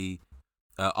zombie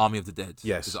Army of the Dead.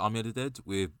 Yes. Is it Army of the Dead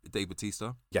with Dave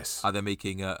Bautista? Yes. Are they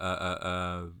making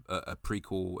a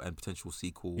prequel and potential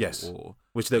sequel? Yes. Or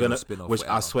which they're gonna, spin-off, which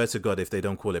whatever. I swear to God, if they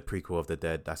don't call it Prequel of the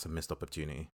Dead, that's a missed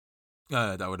opportunity.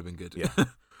 That would have been good.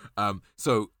 Yeah.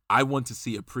 So I want to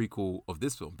see a prequel of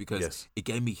this film because yes. it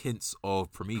gave me hints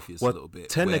of Prometheus a little bit.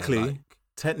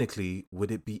 Technically, would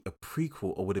it be a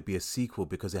prequel or would it be a sequel?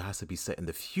 Because it has to be set in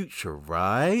the future,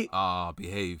 right?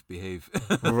 Behave.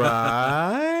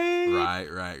 Right?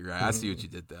 Right. I see what you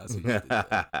did there.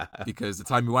 Because the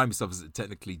timey-wimey stuff is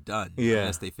technically done. Yeah.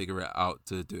 Unless they figure it out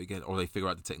to do it again, or they figure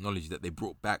out the technology that they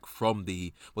brought back from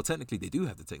the... Well, technically, they do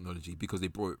have the technology because they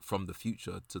brought it from the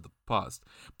future to the past.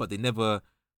 But they never...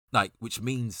 which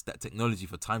means that technology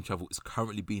for time travel is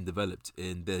currently being developed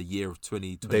in the year of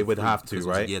 2020. They would have to,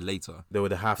 right? A year later. They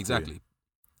would have to. Exactly.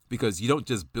 Because you don't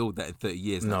just build that in 30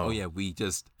 years. No. Like, oh, yeah, we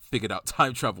just figured out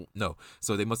time travel. No.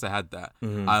 So they must have had that.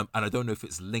 Mm-hmm. And I don't know if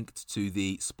it's linked to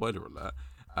the, spoiler alert,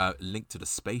 linked to the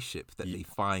spaceship that they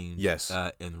find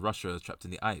in Russia trapped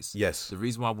in the ice. Yes. The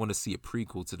reason why I want to see a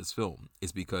prequel to this film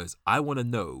is because I want to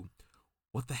know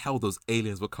what the hell those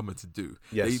aliens were coming to do.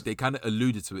 Yes. They kind of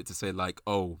alluded to it to say like,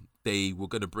 oh, they were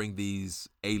going to bring these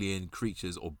alien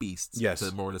creatures or beasts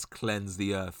to more or less cleanse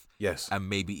the earth. Yes. And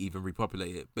maybe even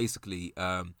repopulate it. Basically,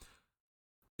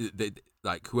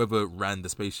 like whoever ran the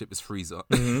spaceship is Frieza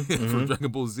from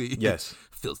Dragon Ball Z. Yes.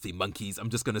 Filthy monkeys. I'm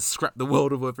just going to scrap the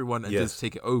world of everyone and just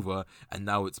take it over. And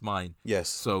now it's mine. Yes.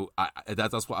 So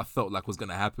that's what I felt like was going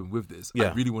to happen with this. Yeah.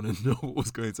 I really want to know what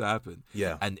was going to happen.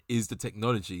 Yeah. And is the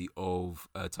technology of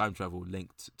time travel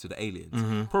linked to the aliens?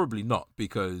 Mm-hmm. Probably not,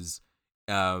 because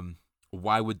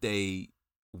why would they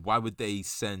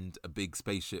send a big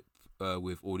spaceship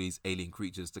with all these alien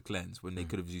creatures to cleanse when they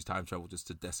could have used time travel just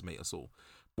to decimate us all?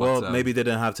 But, maybe they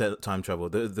didn't have time travel.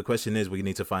 The question is, we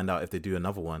need to find out if they do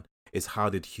another one, is how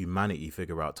did humanity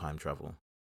figure out time travel?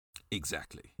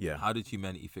 Exactly. Yeah. How did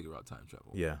humanity figure out time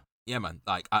travel? Yeah. Yeah, man.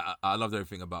 Like, I loved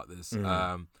everything about this.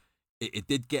 Mm-hmm. It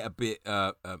did get a bit,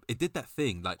 it did that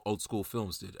thing like old school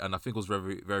films did. And I think it was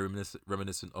very, very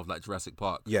reminiscent of like Jurassic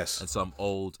Park. Yes. And some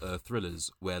old thrillers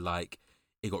where like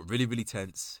it got really, really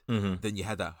tense. Mm-hmm. Then you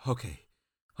had that, okay,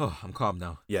 oh, I'm calm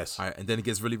now. Yes. All right. And then it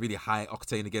gets really, really high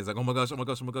octane again. It's like, oh my gosh,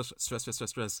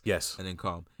 stress. Yes. And then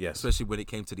calm. Yes. Especially when it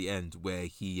came to the end where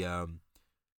he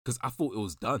because I thought it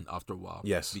was done after a while.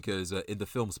 Yes. Because in the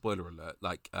film, spoiler alert,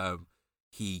 like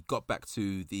he got back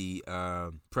to the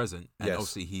present, and Yes.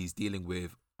 obviously he's dealing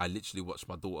with. I literally watched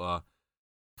my daughter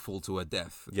fall to her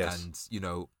death, Yes. and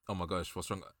oh my gosh, what's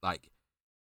wrong? Like,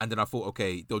 and then I thought,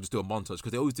 okay, they'll just do a montage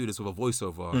because they always do this with a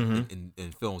voiceover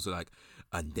in films. So like,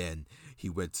 and then he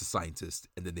went to scientists,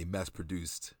 and then they mass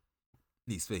produced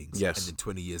these things. Yes. And then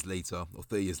 20 years later or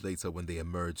 30 years later, when they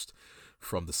emerged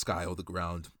from the sky or the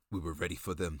ground, we were ready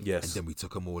for them. Yes. And then we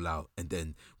took them all out, and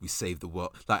then we saved the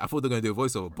world. Like, I thought they were going to do a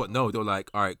voiceover, but no, they're like,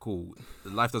 all right, cool.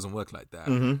 Life doesn't work like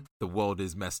that. The world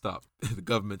is messed up. The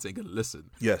government ain't going to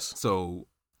listen. Yes. So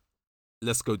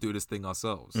let's go do this thing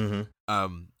ourselves.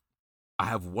 I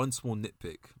have one small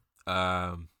nitpick.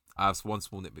 One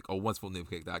small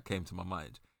nitpick that came to my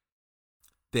mind.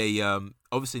 They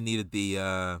obviously needed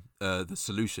the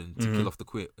solution to kill off the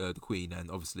queen, and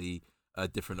obviously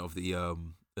different of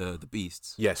the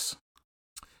beasts. Yes.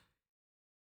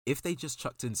 If they just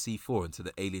chucked in C4 into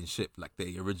the alien ship like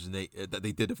they that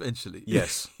they did eventually,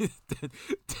 yes,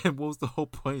 then what was the whole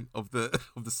point of the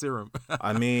serum?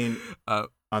 I mean, I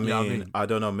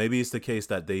don't know. Maybe it's the case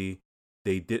that they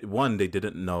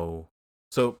didn't know.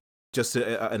 So just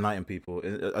to enlighten people,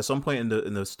 at some point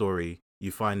in the story,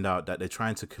 you find out that they're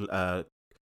trying to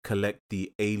collect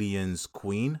the alien's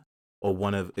queen, or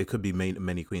it could be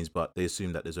many queens, but they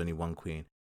assume that there's only one queen,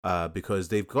 because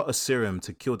they've got a serum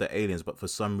to kill the aliens, but for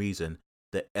some reason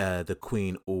the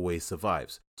queen always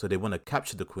survives. So they want to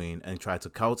capture the queen and try to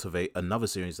cultivate another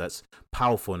serum that's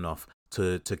powerful enough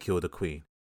to kill the queen.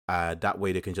 That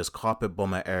way they can just carpet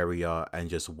bomb an area and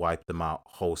just wipe them out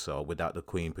wholesale without the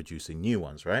queen producing new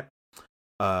ones, right?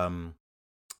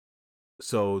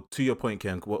 So to your point,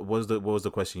 Ken, what was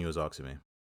the question you was asking me?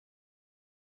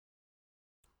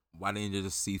 Why didn't you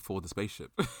just C4 the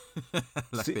spaceship?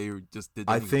 They just did.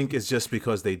 I think it's just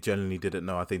because they generally didn't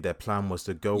know. I think their plan was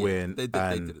to go in they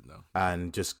didn't know,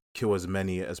 and just kill as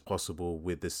many as possible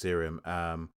with the serum.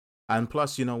 And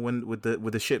plus, when with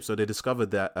the ship, so they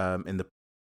discovered that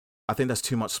I think that's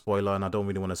too much spoiler, and I don't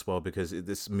really want to spoil because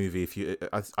this movie,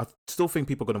 I still think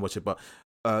people are going to watch it. But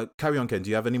carry on, Ken. Do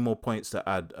you have any more points to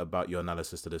add about your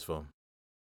analysis to this film?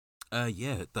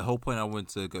 Yeah, the whole point I wanted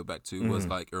to go back to was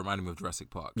like it reminded me of Jurassic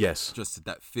Park. Yes, just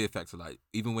that fear factor. Like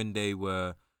even when they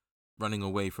were running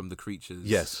away from the creatures.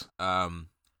 Yes,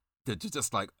 they're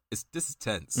just like this is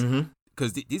tense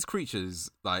because these creatures,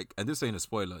 like, and this ain't a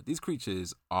spoiler. These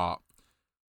creatures are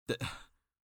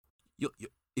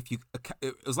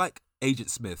it was like Agent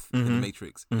Smith in The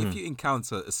Matrix. If you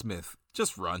encounter a Smith,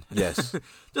 just run. Yes.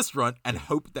 Just run and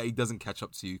hope that he doesn't catch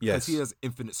up to you. Because he has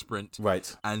infinite sprint.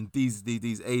 Right. And these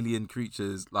alien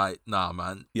creatures, like, nah,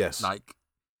 man. Yes. Like,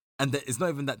 and it's not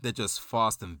even that they're just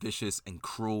fast and vicious and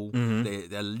cruel.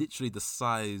 They're literally the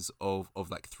size of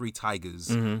like 3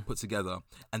 tigers put together.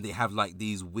 And they have like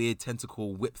these weird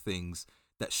tentacle whip things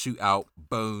that shoot out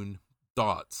bone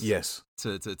darts. Yes.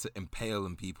 To impale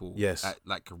on people. Yes. At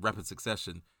like a rapid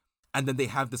succession. And then they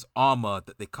have this armor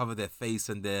that they cover their face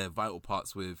and their vital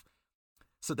parts with.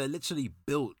 So they're literally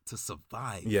built to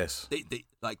survive. Yes.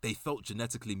 They felt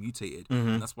genetically mutated.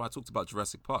 And that's why I talked about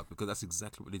Jurassic Park, because that's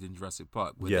exactly what they did in Jurassic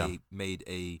Park, where they made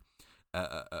a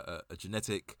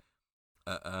genetic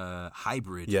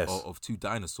hybrid of 2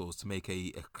 dinosaurs to make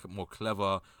a more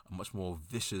clever, a much more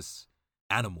vicious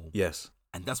animal. Yes.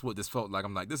 And that's what this felt like.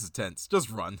 I'm like, this is tense. Just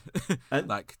run.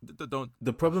 Like, don't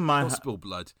spill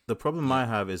blood. The problem I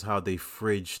have is how they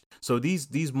fridged. So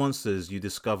these monsters you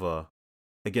discover,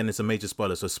 again, it's a major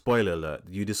spoiler. So spoiler alert: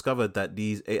 you discover that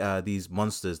these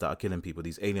monsters that are killing people,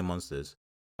 these alien monsters,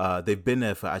 they've been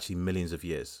there for actually millions of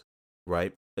years,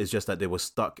 right? It's just that they were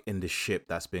stuck in the ship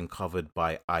that's been covered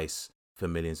by ice for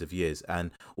millions of years,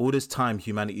 and all this time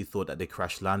humanity thought that they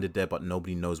crash landed there, but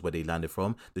nobody knows where they landed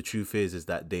from. The truth is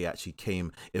that they actually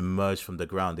emerged from the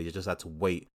ground. They just had to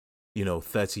wait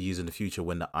 30 years in the future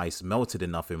when the ice melted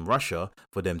enough in Russia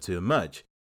for them to emerge.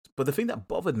 But the thing that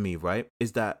bothered me, right,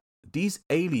 is that these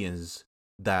aliens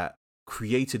that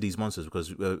created these monsters,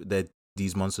 because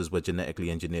these monsters were genetically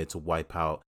engineered to wipe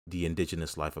out the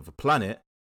indigenous life of a planet,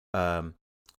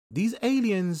 these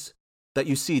aliens that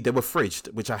you see, they were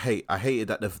fridged, which I hate. I hated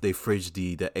that they fridged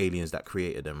the aliens that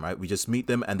created them, right? We just meet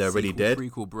them and they're already dead.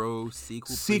 Prequel, bro.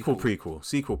 Sequel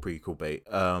prequel, bait.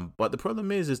 But the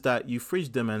problem is that you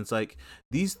fridged them, and it's like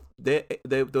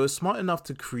they were smart enough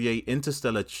to create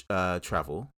interstellar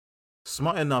travel,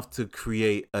 smart enough to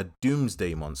create a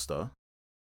doomsday monster,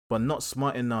 but not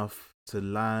smart enough to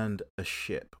land a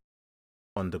ship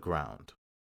on the ground.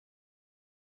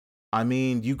 I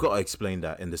mean, you got to explain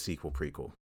that in the sequel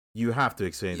prequel. You have to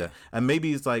explain that. And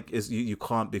maybe it's like you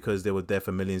can't because they were there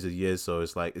for millions of years, so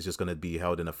it's like it's just going to be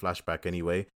held in a flashback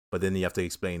anyway. But then you have to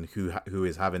explain who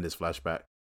is having this flashback.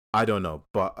 I don't know.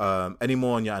 But any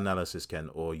more on your analysis, Ken,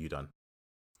 or are you done?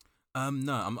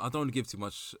 No, I don't want to give too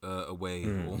much away,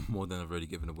 or more than I've already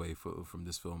given away from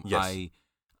this film. Yes.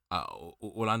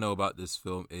 All I know about this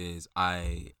film is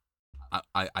I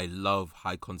love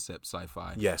high concept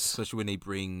sci-fi. Yes. Especially when they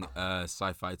bring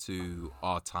sci-fi to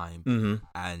our time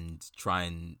and try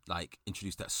and like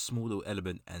introduce that small little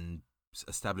element and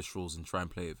establish rules and try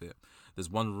and play with it. There's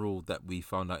one rule that we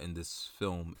found out in this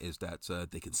film is that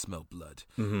they can smell blood,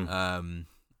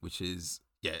 which is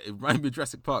it reminded me of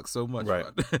Jurassic Park so much. Right.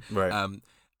 Right.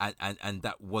 And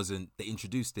that wasn't, they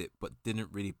introduced it but didn't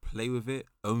really play with it,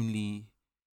 only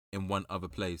in one other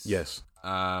place. Yes.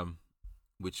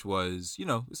 Which was,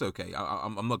 it's okay.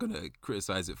 I'm not going to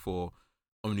criticize it for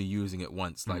only using it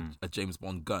once, like a James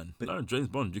Bond gun. No, James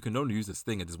Bond, you can only use this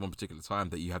thing at this one particular time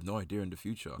that you have no idea in the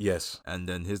future. Yes. And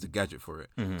then here's the gadget for it.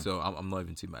 So I'm not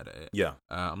even too mad at it. Yeah.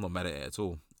 I'm not mad at it at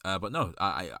all. But no,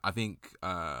 I think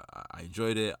I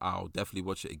enjoyed it. I'll definitely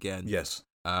watch it again. Yes.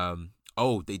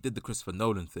 They did the Christopher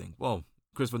Nolan thing. Well,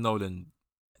 Christopher Nolan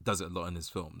does it a lot in his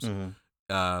films.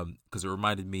 Because it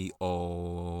reminded me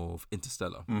of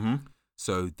Interstellar.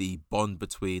 So the bond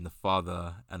between the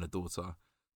father and a daughter,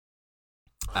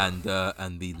 and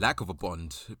the lack of a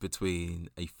bond between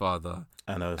a father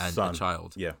and a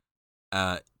child. Yeah.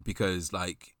 Because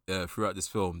like throughout this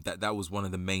film, that was one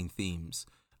of the main themes,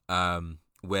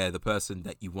 where the person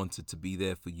that you wanted to be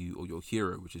there for you, or your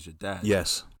hero, which is your dad,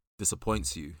 yes,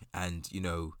 disappoints you, and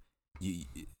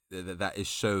that is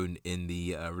shown in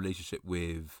the relationship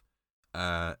with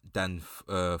Dan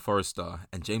Forrester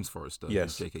and James Forrester,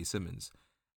 yes, J.K. Simmons,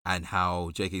 and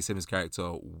how J.K. Simmons'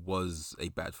 character was a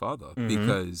bad father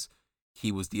because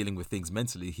he was dealing with things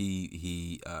mentally.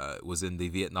 He was in the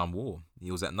Vietnam War.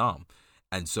 He was at Nam,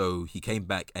 and so he came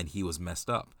back and he was messed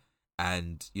up.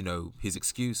 And his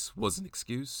excuse was an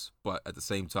excuse, but at the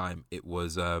same time, it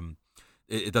was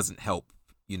it doesn't help.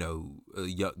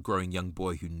 A growing young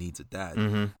boy who needs a dad.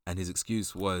 And his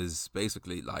excuse was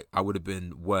basically like, I would have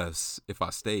been worse if I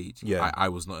stayed. Yeah. I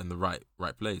was not in the right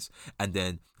place. And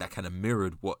then that kind of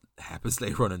mirrored what happens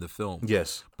later on in the film.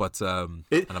 Yes. But and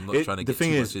I'm not trying to get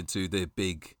too much into the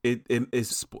big...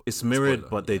 It's mirrored, spoiler,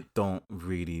 but they don't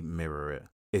really mirror it.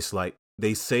 It's like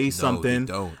they say something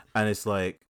and it's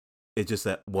like, it's just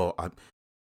that, well,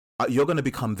 you're going to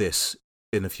become this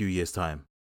in a few years' time.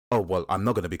 Oh, well, I'm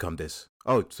not going to become this.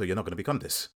 Oh, so you're not going to become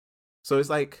this. So it's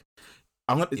like,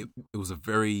 it was a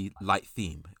very light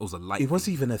theme. It was a light. It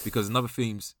wasn't even because in other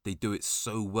themes they do it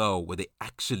so well where they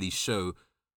actually show,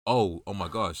 oh my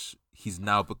gosh, he's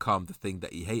now become the thing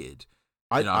that he hated.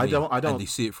 I don't. And you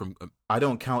see it from. I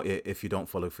don't count it if you don't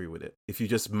follow through with it. If you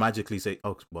just magically say,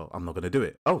 oh, well, I'm not going to do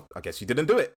it. Oh, I guess you didn't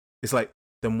do it. It's like,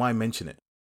 then why mention it?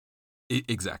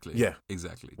 Exactly. Yeah.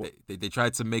 Exactly. They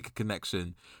tried to make a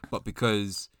connection, but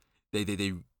because they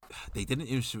didn't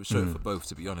even show it for both,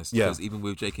 to be honest. Yeah. Because even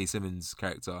with J.K. Simmons'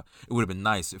 character, it would have been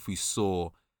nice if we saw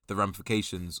the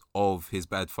ramifications of his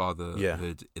bad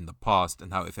fatherhood in the past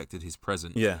and how it affected his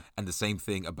present. Yeah. And the same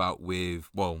thing about what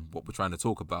we're trying to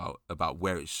talk about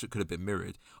where it could have been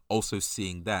mirrored. Also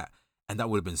seeing that, and that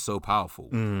would have been so powerful.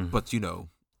 But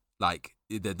like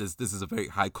this is a very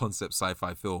high concept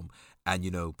sci-fi film, and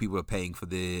people are paying for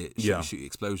the shoot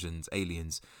explosions,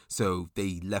 aliens, so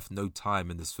they left no time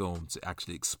in this film to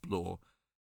actually explore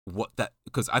what that,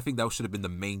 because I think that should have been the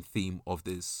main theme of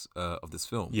this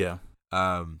film.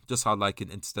 Just how like in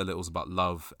Interstellar it was about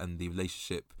love and the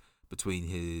relationship between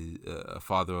his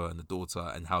father and the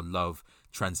daughter, and how love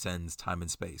transcends time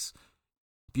and space.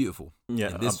 Beautiful.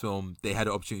 Yeah. In this film, they had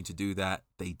an opportunity to do that.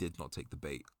 They did not take the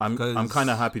bait. I'm kind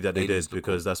of happy that they did,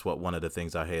 because that's one of the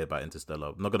things I hate about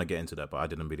Interstellar. I'm not gonna get into that, but I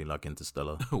didn't really like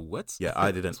Interstellar. What? Yeah,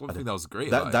 I didn't. That's one thing that was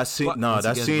great. That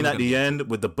scene at the end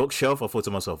with the bookshelf, I thought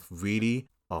to myself, really?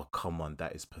 Oh, come on,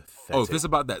 that is pathetic. Oh, if it's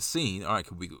about that scene, all right,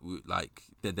 can we like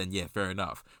then yeah, fair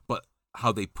enough. But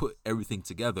how they put everything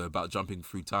together about jumping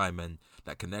through time and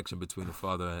that connection between a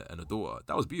father and a daughter,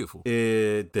 that was beautiful.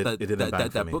 It didn't bang for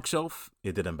that me. Bookshelf,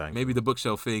 it didn't bang. Maybe the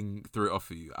bookshelf thing threw it off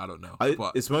for you. I don't know.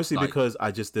 But it's mostly because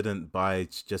I just didn't buy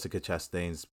Jessica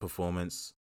Chastain's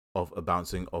performance of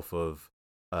bouncing off of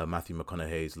Matthew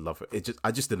McConaughey's love.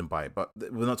 I just didn't buy it. But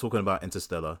we're not talking about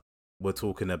Interstellar. We're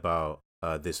talking about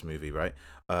this movie, right?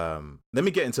 Let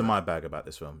me get into my bag about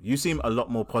this film. You seem a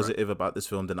lot more positive about this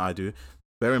film than I do.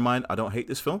 Bear in mind, I don't hate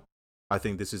this film. I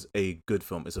think this is a good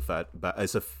film. It's fine.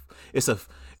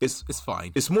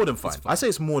 It's more than fine. I say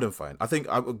it's more than fine. I think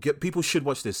people should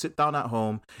watch this. Sit down at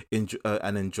home and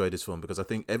enjoy this film, because I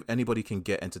think anybody can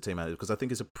get entertainment out of it, because I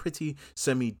think it's a pretty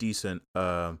semi-decent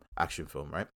action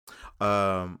film, right?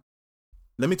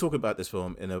 Let me talk about this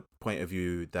film in a point of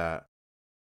view that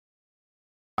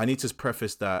I need to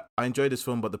preface that I enjoyed this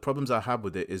film, but the problems I have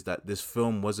with it is that this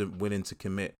film wasn't willing to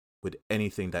commit with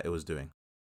anything that it was doing.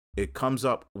 It comes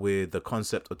up with the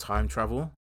concept of time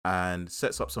travel and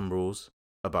sets up some rules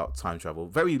about time travel.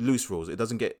 Very loose rules. It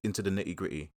doesn't get into the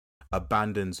nitty-gritty.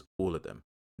 Abandons all of them.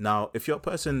 Now, if you're a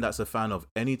person that's a fan of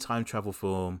any time travel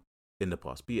film in the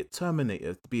past, be it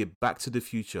Terminator, be it Back to the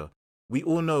Future, we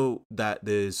all know that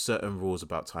there's certain rules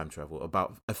about time travel,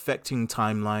 about affecting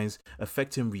timelines,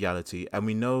 affecting reality. And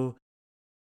we know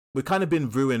we've kind of been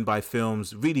ruined by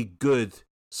films, really good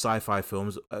sci-fi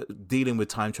films dealing with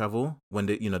time travel when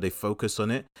they focus on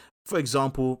it. For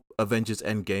example, Avengers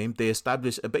Endgame, they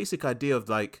established a basic idea of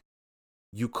like,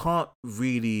 you can't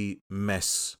really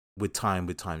mess with time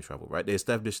travel, right? They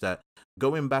established that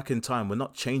going back in time, we're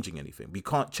not changing anything. We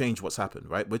can't change what's happened,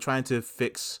 right? We're trying to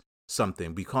fix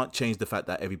something. We can't change the fact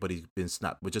that everybody's been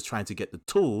snapped. We're just trying to get the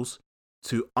tools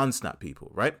to unsnap people,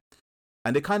 right?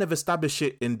 And they kind of establish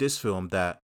it in this film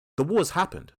that the war has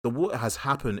happened. The war has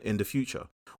happened in the future.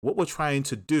 What we're trying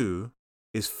to do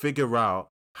is figure out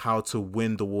how to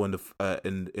win the war in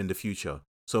the future.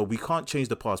 So we can't change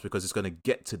the past because it's going to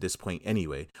get to this point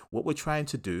anyway. What we're trying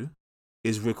to do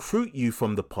is recruit you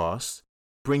from the past,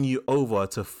 bring you over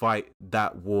to fight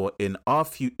that war in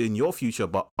your future,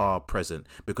 but our present.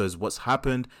 Because what's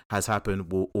happened has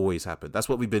happened, will always happen. That's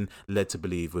what we've been led to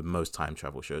believe with most time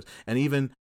travel shows. And even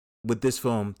with this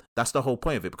film, that's the whole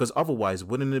point of it. Because otherwise,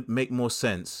 wouldn't it make more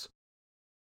sense?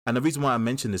 And the reason why I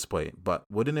mentioned this point, but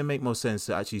wouldn't it make more sense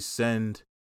to actually send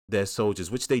their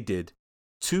soldiers, which they did,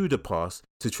 to the past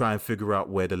to try and figure out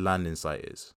where the landing site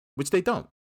is? Which they don't.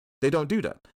 They don't do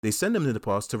that. They send them to the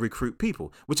past to recruit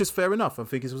people, which is fair enough. I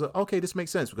think it was like, okay, this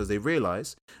makes sense, because they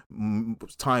realize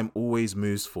time always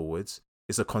moves forwards.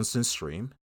 It's a constant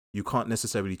stream. You can't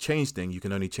necessarily change things. You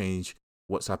can only change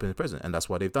what's happening in the present. And that's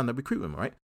why they've done the recruitment,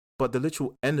 right? But the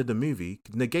literal end of the movie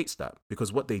negates that,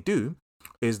 because what they do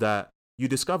is that you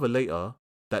discover later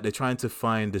that they're trying to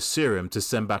find the serum to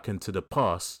send back into the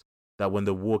past, that when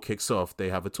the war kicks off, they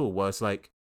have a tool. Well, it's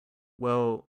like,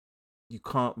 well, you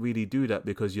can't really do that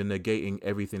because you're negating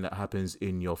everything that happens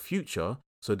in your future.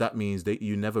 So that means that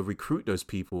you never recruit those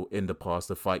people in the past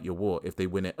to fight your war if they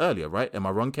win it earlier, right? Am I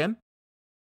wrong, Ken?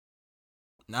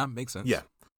 Nah, makes sense. Yeah.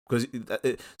 Because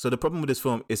so the problem with this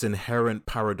film is inherent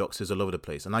paradoxes all over the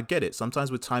place. And I get it.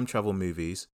 Sometimes with time travel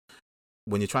movies,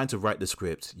 when you're trying to write the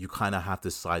script, you kind of have to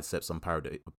sidestep some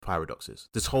paradoxes.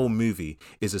 This whole movie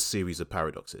is a series of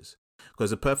paradoxes.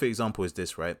 Because a perfect example is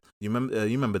this, right? You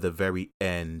remember the very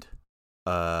end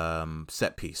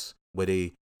set piece where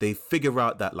they figure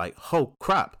out that, like, oh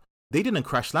crap, they didn't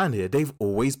crash land here. They've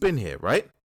always been here, right?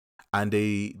 And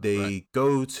they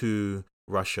go to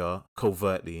Russia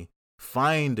covertly,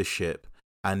 find the ship,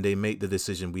 and they make the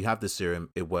decision, we have the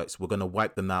serum, it works, we're going to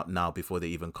wipe them out now before they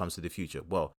even comes to the future.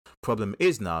 Well, problem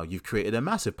is now you've created a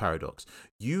massive paradox.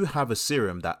 You have a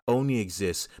serum that only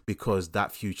exists because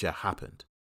that future happened.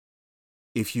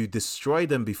 If you destroy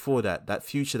them before that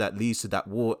future that leads to that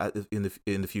war in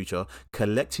the future,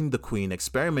 collecting the queen,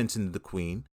 experimenting with the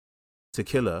queen to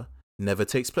kill her, never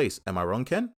takes place. Am I wrong,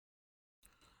 Ken?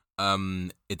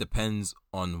 It depends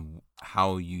on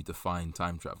how you define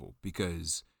time travel,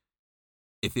 because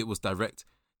if it was direct,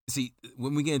 see,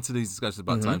 when we get into these discussions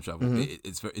about time travel,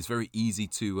 it's very easy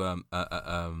to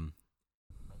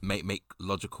make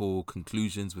logical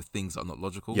conclusions with things that are not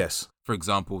logical. Yes. For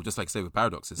example, just like say with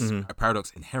paradoxes, a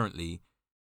paradox inherently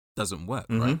doesn't work,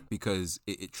 right? Because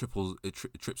it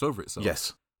trips over itself.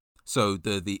 Yes. So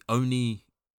the only,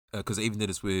 because I even did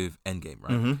this with Endgame,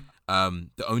 right?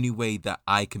 The only way that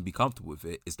I can be comfortable with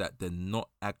it is that they're not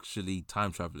actually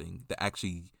time traveling. They're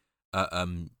actually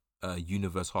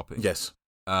universe hopping. Yes.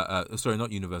 Sorry,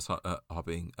 not universe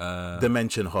hopping.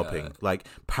 Dimension hopping, like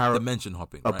dimension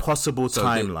hopping, a right? possible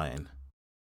timeline.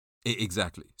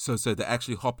 Exactly. So they're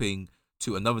actually hopping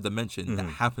to another dimension that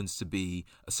happens to be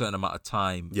a certain amount of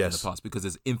time in the past, because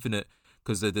there's infinite.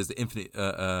 Because there's the infinite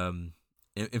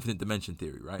dimension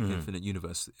theory, right? Infinite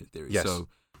universe theory. Yes. So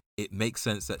it makes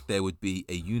sense that there would be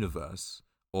a universe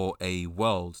or a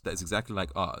world that's exactly like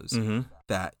ours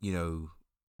that, you know,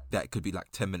 that could be like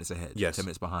 10 minutes ahead, 10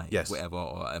 minutes behind, whatever,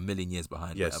 or a million years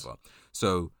behind, whatever.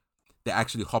 So they're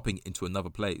actually hopping into another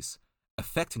place,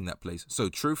 affecting that place. So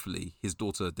truthfully, his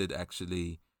daughter did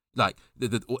actually, like,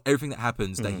 everything that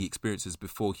happens that he experiences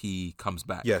before he comes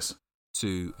back. Yes.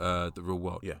 to the real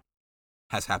world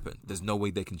has happened. There's no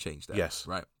way they can change that. Yes.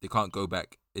 Right? They can't go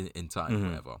back in time or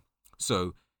whatever.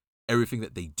 So everything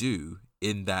that they do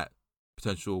in that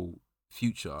potential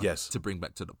future to bring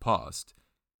back to the past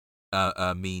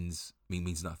means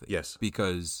nothing. Yes.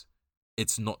 Because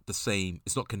it's not the same.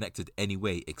 It's not connected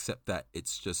anyway, except that it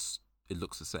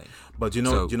looks the same. But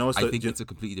I think it's a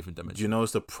completely different dimension. Do you know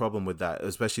what's the problem with that?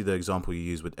 Especially the example you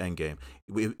use with Endgame.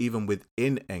 Even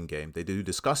within Endgame, they do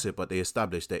discuss it, but they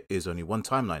establish there is only one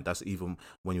timeline. That's even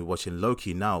when you're watching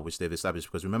Loki now, which they've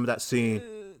established. Because remember that scene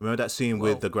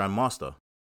with the Grandmaster,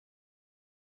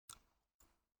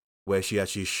 where she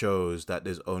actually shows that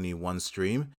there's only one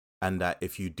stream, and that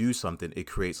if you do something, it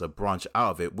creates a branch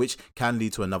out of it, which can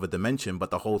lead to another dimension. But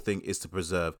the whole thing is to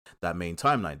preserve that main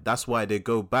timeline. That's why they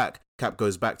go back. Cap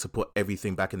goes back to put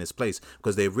everything back in its place,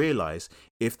 because they realize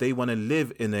if they want to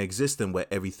live in an existence where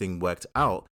everything worked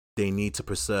out, they need to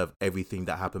preserve everything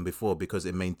that happened before, because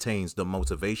it maintains the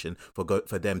motivation for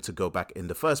them to go back in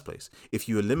the first place. If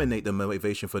you eliminate the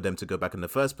motivation for them to go back in the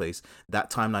first place, that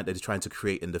timeline that they're trying to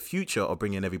create in the future or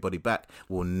bringing everybody back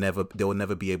they will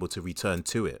never be able to return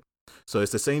to it. So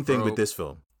it's the same thing with this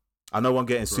film. I know I'm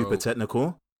getting super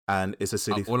technical, and it's a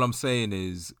silly. All I'm saying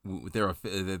is there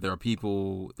are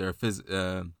people,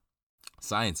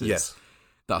 scientists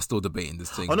that are still debating this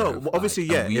thing. Oh no, obviously,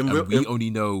 we only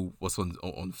know what's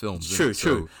on films.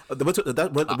 True. We're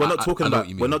not talking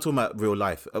about real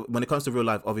life. When it comes to real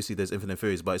life, obviously there's infinite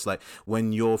theories, but it's like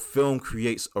when your film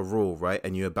creates a rule, right,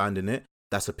 and you abandon it,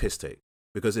 that's a piss take.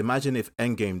 Because imagine if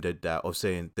Endgame did that, of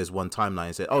saying there's one timeline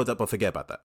and said, but forget about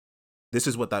that. This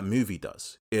is what that movie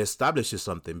does. It establishes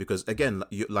something, because again,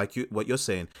 what you're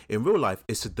saying, in real life,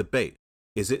 it's a debate.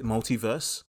 Is it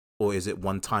multiverse or is it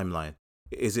one timeline?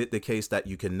 Is it the case that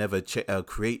you can never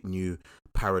create new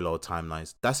parallel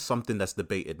timelines? That's something that's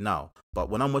debated now. But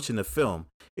when I'm watching a film,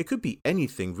 it could be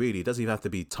anything really. It doesn't even have to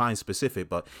be time specific.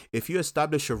 But if you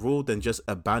establish a rule, then just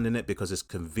abandon it because it's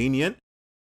convenient.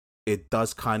 It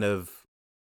does kind of,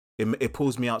 it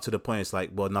pulls me out to the point. It's like,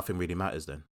 well, nothing really matters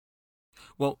then.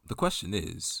 Well, the question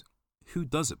is, who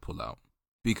does it pull out?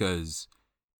 Because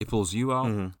it pulls you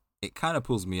out. It kind of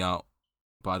pulls me out,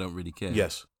 but I don't really care.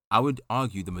 Yes. I would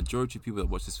argue the majority of people that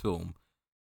watch this film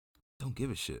don't give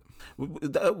a shit.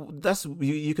 That's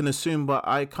you can assume, but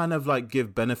I kind of like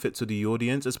give benefit to the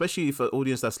audience, especially for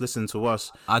audience that's listening to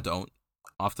us. I don't.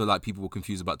 After like people were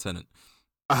confused about Tenet.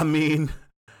 I mean,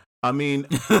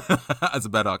 that's a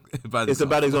bad example. It's a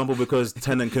bad example because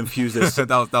Tenet confused us.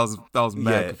 that was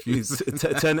mad confused.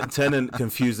 Tenet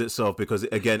confused itself because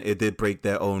again it did break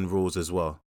their own rules as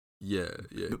well. Yeah.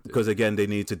 Because again they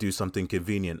need to do something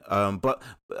convenient. But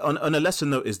on a lesser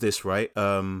note is this, right?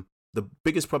 The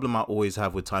biggest problem I always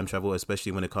have with time travel,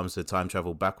 especially when it comes to time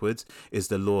travel backwards, is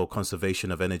the law of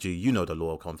conservation of energy. You know the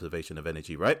law of conservation of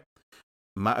energy, right?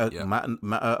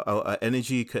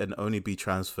 Energy can only be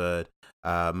transferred.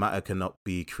 Matter cannot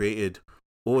be created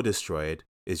or destroyed.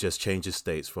 It just changes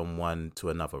states from one to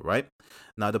another, right?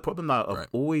 Now, the problem that I've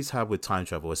always had with time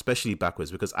travel, especially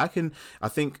backwards, because I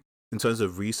think in terms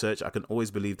of research, I can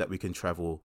always believe that we can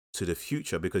travel to the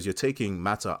future because you're taking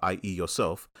matter, i.e.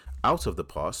 yourself, out of the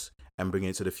past and bringing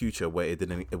it to the future where it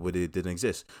didn't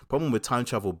exist. Problem with time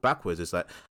travel backwards is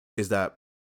that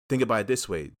think about it this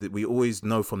way, that we always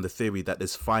know from the theory that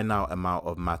there's finite amount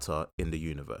of matter in the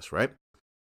universe, right?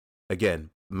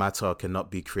 Again, matter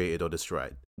cannot be created or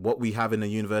destroyed. What we have in the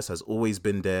universe has always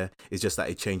been there. It's just that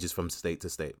it changes from state to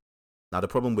state. Now, the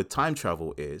problem with time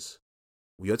travel is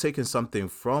you're taking something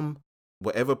from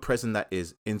whatever present that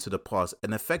is into the past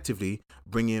and effectively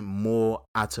bringing more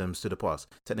atoms to the past.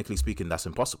 Technically speaking, that's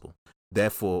impossible.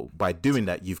 Therefore, by doing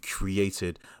that, you've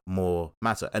created more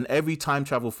matter. And every time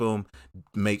travel film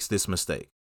makes this mistake,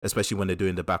 especially when they're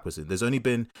doing the backwards. There's only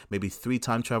been maybe 3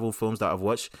 time travel films that I've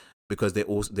watched because they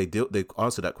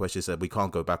answer that question, said we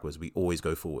can't go backwards, we always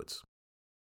go forwards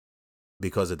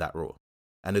because of that rule.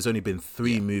 And there's only been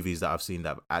 3 movies that I've seen that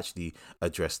have actually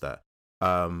addressed that.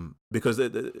 Because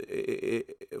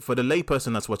for the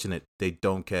layperson that's watching it, they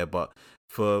don't care. But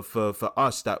for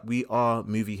us that we are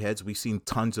movie heads, we've seen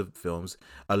tons of films.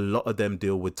 A lot of them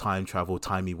deal with time travel,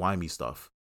 timey-wimey stuff.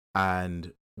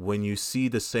 And when you see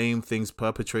the same things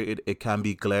perpetrated, it can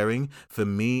be glaring. For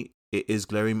me, it is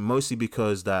glaring mostly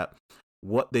because that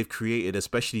what they've created,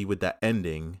 especially with that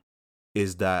ending,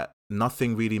 is that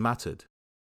nothing really mattered.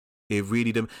 It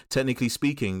really didn't. Technically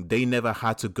speaking, they never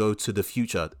had to go to the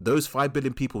future. Those 5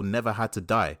 billion people never had to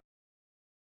die.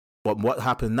 But what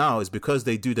happened now is because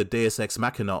they do the Deus Ex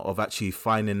Machina of actually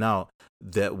finding out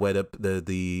that where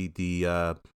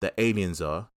the aliens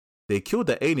are, they killed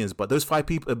the aliens, but those 5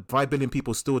 billion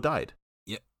people still died.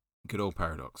 Yeah, good old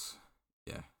paradox.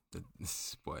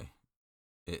 Boy,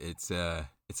 it's a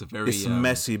very it's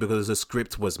messy because the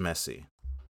script was messy.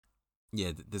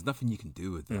 Yeah, there's nothing you can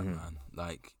do with that, man.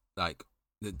 Like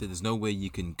there's no way you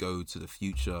can go to the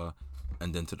future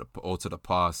and then to the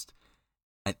past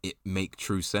and it make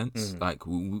true sense. Like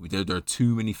there are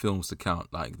too many films to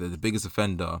count. Like the biggest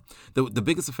offender, the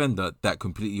biggest offender that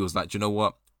completely was like, do you know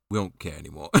what? We don't care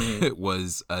anymore. It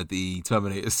was the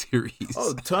Terminator series.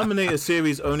 Oh, Terminator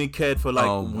series only cared for like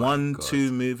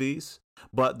 1-2 movies.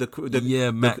 But the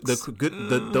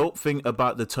dope thing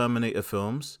about the Terminator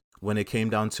films, when it came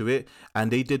down to it,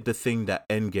 and they did the thing that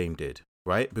Endgame did,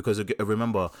 right? Because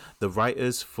remember, the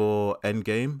writers for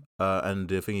Endgame and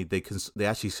the thing they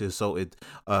actually consulted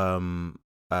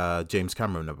James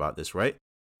Cameron about this, right?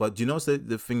 But do you notice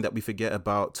the thing that we forget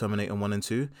about Terminator 1 and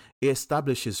 2? It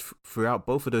establishes throughout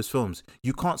both of those films,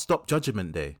 you can't stop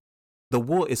Judgment Day. The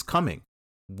war is coming.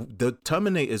 The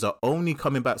Terminators are only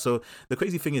coming back. So the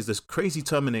crazy thing is, this crazy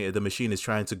Terminator, the machine, is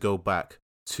trying to go back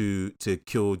to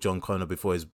kill John Connor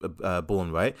before he's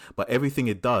born, right? But everything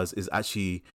it does is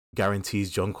actually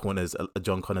guarantees John Connor's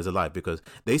alive, because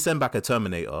they send back a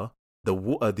Terminator. The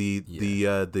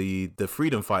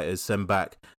freedom fighters send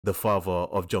back the father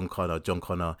of John Connor. John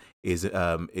Connor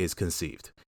is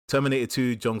conceived. Terminator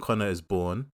 2, John Connor is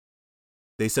born.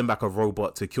 They send back a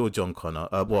robot to kill John Connor.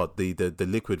 The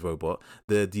liquid robot.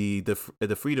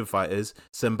 The freedom fighters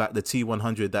send back the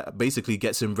T-100 that basically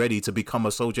gets him ready to become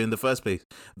a soldier in the first place.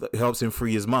 That helps him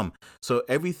free his mum. So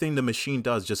everything the machine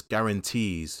does just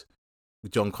guarantees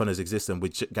John Connor's existence,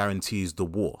 which guarantees the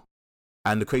war.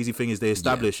 And the crazy thing is, they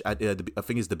establish I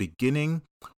think it's the beginning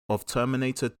of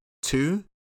Terminator 2,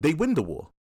 they win the war.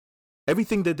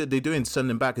 Everything that they're doing,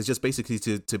 sending back, is just basically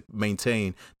to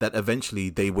maintain that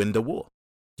eventually they win the war.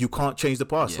 You can't change the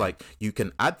past. Yeah. Like, you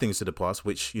can add things to the past,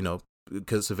 which,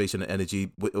 conservation of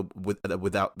energy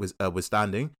without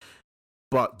withstanding,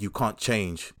 but you can't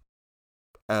change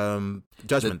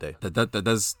Judgment Day.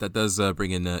 That does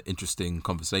bring in an interesting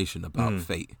conversation about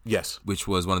Fate. Yes, which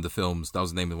was one of the films. That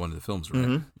was the name of one of the films,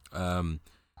 right?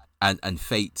 And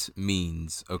fate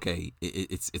means, okay,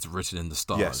 it's written in the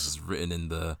stars. Yes. It's written in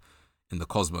the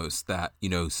cosmos that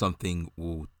something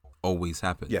will always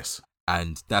happen. Yes,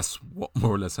 and that's what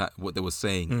more or less what they were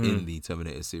saying in the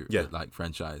Terminator series,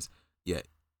 franchise. Yeah,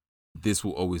 this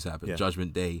will always happen. Yeah.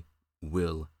 Judgment Day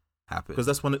will happen, because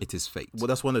it is fate. Well,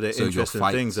 that's one of the interesting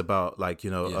things about, like,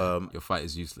 your fight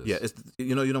is useless. Yeah, it's,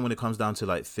 when it comes down to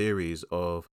like theories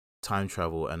of time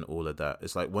travel and all of that,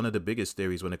 it's like one of the biggest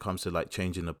theories when it comes to like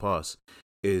changing the past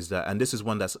is that, and this is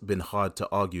one that's been hard to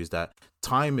argue, is that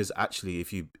time is actually,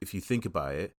 if you think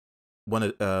about it,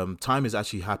 time is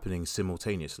actually happening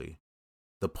simultaneously.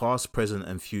 The past, present,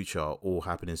 and future are all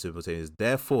happening simultaneously.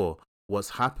 Therefore,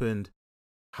 what's happened,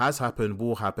 has happened,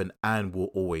 will happen, and will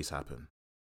always happen.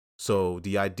 So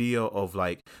the idea of,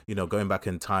 like, going back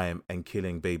in time and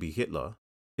killing baby Hitler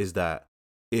is that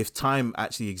if time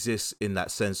actually exists in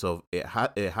that sense of it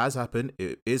has happened,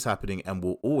 it is happening, and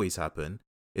will always happen,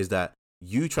 is that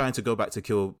you trying to go back to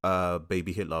kill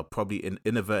baby Hitler probably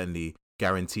inadvertently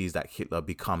guarantees that Hitler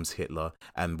becomes Hitler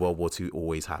and World War II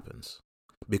always happens.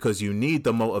 Because you need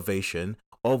the motivation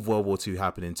of World War II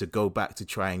happening to go back to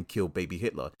try and kill baby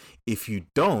Hitler. If you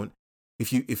don't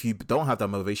have that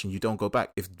motivation, you don't go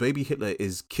back. If baby Hitler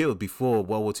is killed before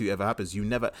World War II ever happens,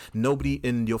 nobody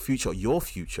in your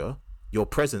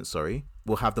present,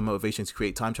 will have the motivation to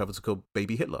create time travel to kill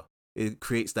baby Hitler. It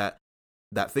creates that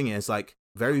thing. And it's like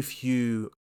very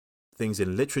few things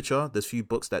in literature. There's few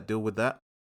books that deal with that.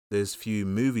 There's few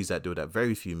movies that do that.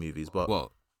 Very few movies.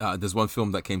 But there's one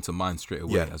film that came to mind straight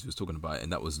away as we was talking about it,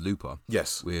 and that was Looper.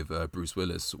 Yes, with Bruce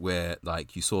Willis, where,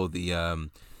 like, you saw the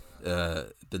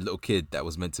little kid that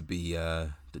was meant to be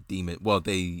the demon. Well,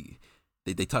 they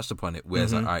touched upon it, where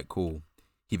it's like, all right, cool.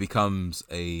 He becomes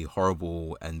a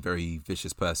horrible and very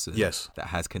vicious person. Yes, that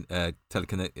has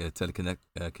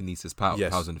telekinesis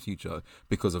powers in the future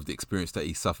because of the experience that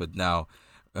he suffered now.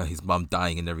 His mum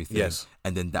dying and everything. Yes.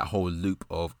 And then that whole loop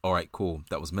of, all right, cool,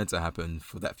 that was meant to happen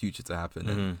for that future to happen.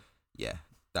 And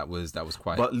that was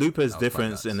quite. But Looper's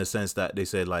difference in the sense that they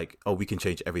said, like, oh, we can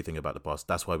change everything about the past.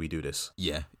 That's why we do this.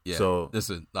 Yeah. So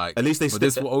listen, like, at least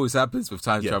this what always happens with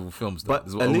time travel films. Though.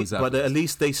 But at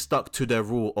least they stuck to their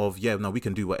rule of, we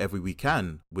can do whatever we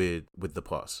can with the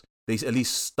past. They at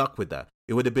least stuck with that.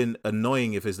 It would have been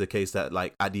annoying if it's the case that,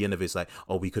 like, at the end of it's like,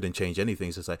 oh, we couldn't change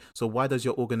anything. So it's like, so why does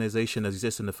your organization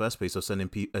exist in the first place of sending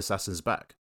assassins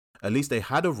back? At least they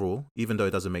had a rule, even though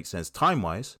it doesn't make sense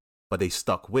time-wise, but they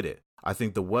stuck with it. I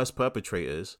think the worst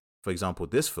perpetrators, for example,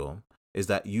 this film, is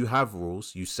that you have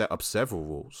rules, you set up several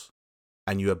rules,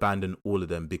 and you abandon all of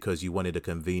them because you wanted a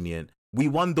convenient We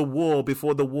won the war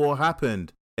before the war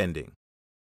happened. Ending.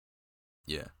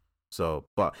 Yeah. So,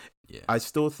 but yeah. I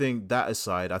still think that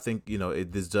aside, I think,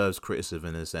 it deserves criticism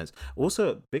in a sense.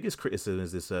 Also, biggest criticism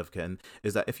is deserved, Ken,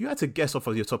 is that if you had to guess off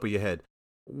of your top of your head,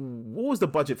 what was the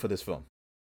budget for this film?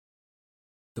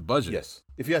 The budget? Yes.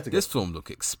 If you had to guess. This film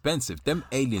looked expensive. Them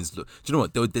aliens look... Do you know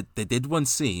what? They did one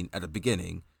scene at the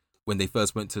beginning when they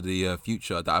first went to the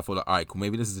future that I thought, like, all right, cool,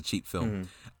 maybe this is a cheap film.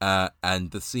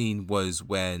 And the scene was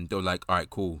when they were like, all right,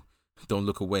 cool, don't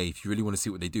look away if you really want to see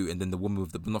what they do. And then the woman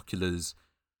with the binoculars...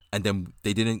 And then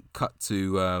they didn't cut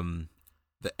to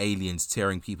the aliens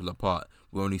tearing people apart.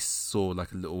 We only saw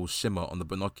like a little shimmer on the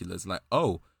binoculars. Like,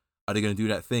 oh, are they going to do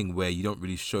that thing where you don't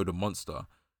really show the monster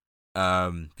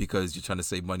because you're trying to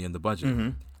save money on the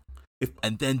budget?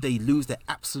 And then they lose their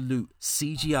absolute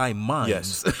CGI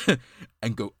minds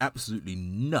and go absolutely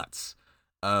nuts.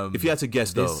 If you had to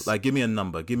guess, though, like, give me a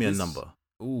number. Give me a number.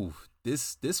 Ooh,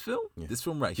 this film? Yeah. This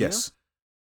film right here? Yes.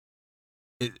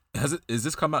 Is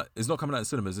this come out? It's not coming out in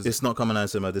cinemas. It's not coming out in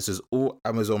cinema. This is all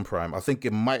Amazon Prime. I think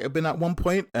it might have been at one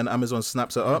point, and Amazon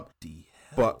snaps it up.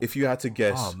 But if you had to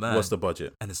guess, what's the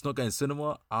budget? And it's not going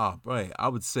cinema. Bro, I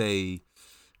would say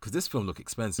because this film looked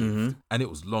expensive and it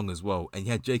was long as well, and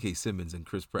you had J.K. Simmons and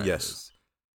Chris Pratt. Yes,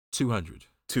 200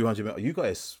 million. You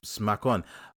guys smack on.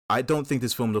 I don't think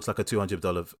this film looks like a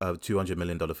 $200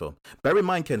 million film. Bear in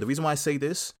mind, Ken, the reason why I say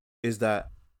this is that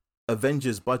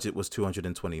Avengers budget was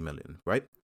 220 million, right?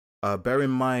 Bear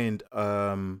in mind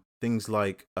things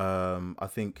like I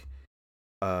think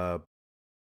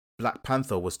Black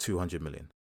Panther was 200 million.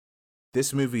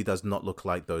 This movie does not look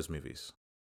like those movies.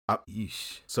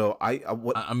 So I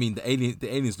mean the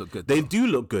aliens look good. They do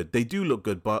look good,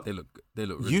 but they look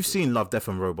really you've seen Love, Death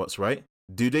and Robots, right?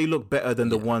 Do they look better than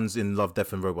the ones in Love,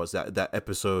 Death and Robots, that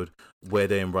episode where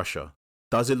they're in Russia?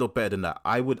 Does it look better than that?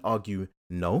 I would argue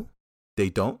no, they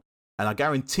don't. And I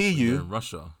guarantee you, in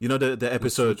Russia, the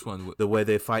episode where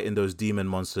they're fighting those demon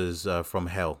monsters from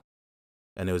hell,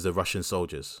 and it was the Russian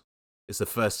soldiers. It's the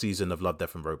first season of Love,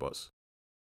 Death and Robots.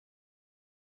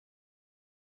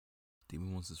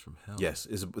 Demon monsters from hell. Yes,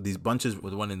 it's these bunches.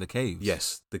 With the one in the caves.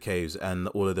 Yes, the caves and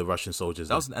all of the Russian soldiers.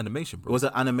 That was an animation, bro. It was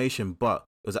an animation, but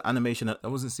it was an animation that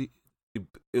wasn't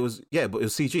It was but it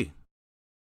was CG.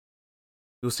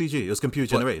 It was CG. It was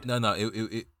computer generated.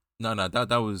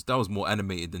 That was more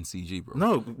animated than CG, bro.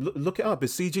 No, look it up.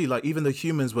 It's CG. Like even the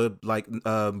humans were like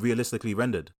realistically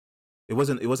rendered. It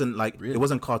wasn't like really? It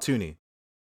wasn't cartoony.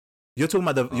 You're talking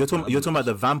about you're talking about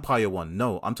the vampire one.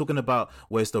 No, I'm talking about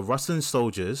where it's the Russian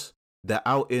soldiers. They're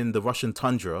out in the Russian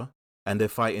tundra and they're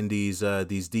fighting these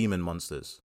demon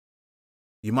monsters.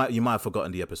 You might have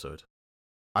forgotten the episode.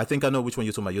 I think I know which one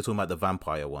you're talking about. You're talking about the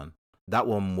vampire one. That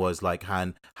one was like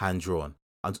hand drawn.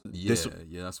 That's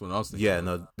what I was thinking. Yeah,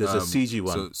 no, there's a CG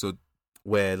one. So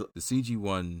where the CG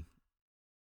one,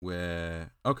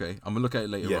 where okay, I'm gonna look at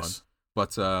it later on.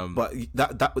 But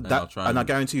that and I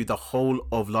guarantee you, the whole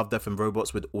of Love, Death and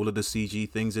Robots with all of the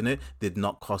CG things in it did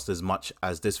not cost as much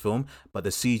as this film. But the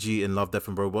CG in Love, Death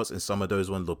and Robots and some of those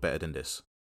ones look better than this.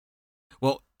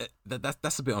 Well,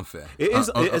 that's a bit unfair. It is.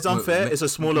 It's unfair. It's a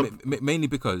smaller mainly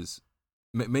because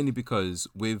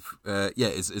with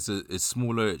it's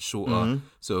smaller, it's shorter,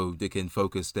 so they can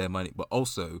focus their money. But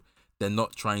also, they're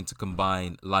not trying to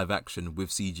combine live action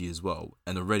with CG as well.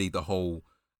 And already the whole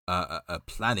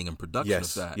planning and production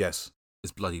of that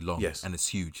is bloody long and it's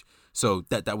huge. So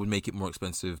that would make it more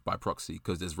expensive by proxy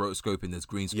because there's rotoscoping, there's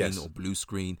green screen or blue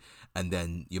screen, and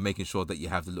then you're making sure that you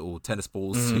have the little tennis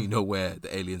balls so you know where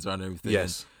the aliens are and everything.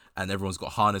 Yes. And everyone's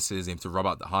got harnesses, they have to rub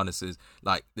out the harnesses.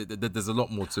 Like, there's a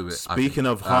lot more to it. Speaking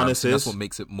of harnesses, that's what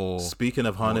makes it more. Speaking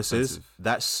of harnesses,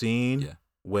 that scene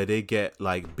where they get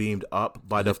like beamed up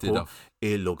by the pool,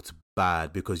 it looked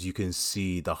bad because you can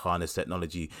see the harness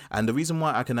technology. And the reason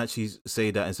why I can actually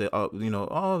say that and say,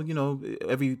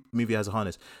 every movie has a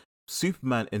harness.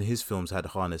 Superman in his films had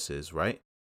harnesses, right?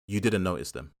 You didn't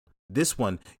notice them. This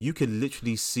one, you could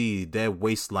literally see their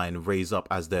waistline raise up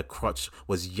as their crotch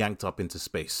was yanked up into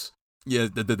space. Yeah,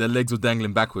 the legs were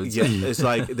dangling backwards. Yeah, it's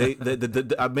like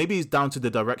maybe it's down to the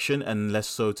direction and less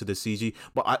so to the CG.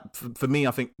 But for me,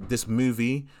 I think this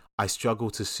movie, I struggle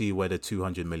to see where the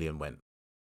 200 million went.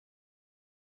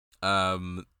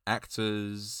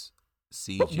 Actors,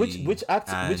 CG. Which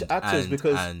actors?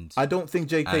 Because I don't think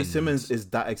J.K. Simmons is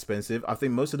that expensive. I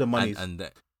think most of the money.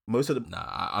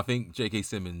 I think J.K.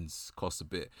 Simmons costs a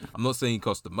bit. I'm not saying he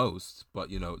costs the most,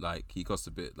 but he costs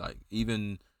a bit. Like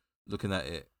even looking at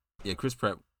it, Chris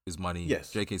Pratt is money.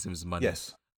 Yes. J.K. Simmons is money.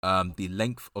 Yes. The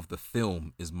length of the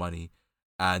film is money,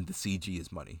 and the CG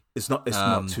is money. It's not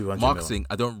 200 marketing.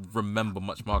 I don't remember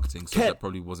much marketing, so that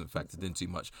probably wasn't factored in too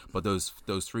much. But those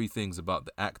three things about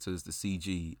the actors, the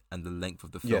CG, and the length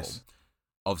of the film. Yes.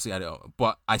 Obviously, I don't.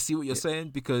 But I see what you're saying,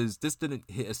 because this didn't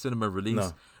hit a cinema release.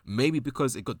 No. Maybe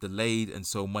because it got delayed, and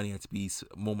so more money had to be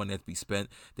spent.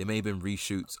 There may have been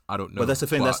reshoots. I don't know. But that's the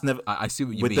thing. But that's never. I see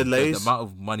what you with mean. Delays, the amount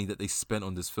of money that they spent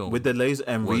on this film with delays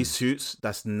and reshoots,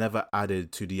 that's never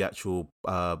added to the actual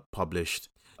published.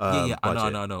 I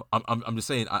budget. know. I'm just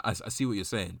saying. I see what you're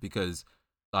saying, because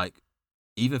like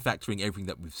even factoring everything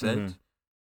that we've said,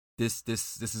 this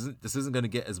isn't going to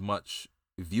get as much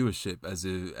viewership as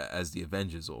the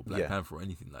Avengers or Black Panther or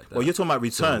anything like that. Well, you're talking about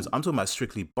returns. I'm talking about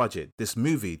strictly budget. This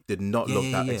movie did not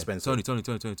look that expensive.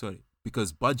 Tony.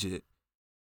 Because budget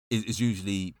is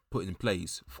usually put in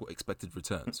place for expected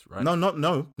returns, right?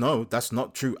 No. That's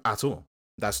not true at all.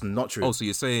 That's not true. Oh, so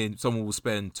you're saying someone will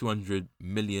spend $200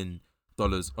 million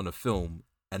on a film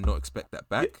and not expect that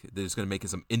back? They're just going to make it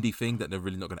some indie thing that they're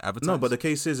really not going to advertise? No, but the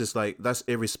case is, it's like, that's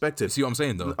irrespective. You see what I'm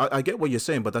saying, though? I get what you're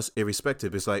saying, but that's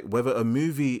irrespective. It's like, whether a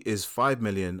movie is 5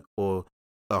 million or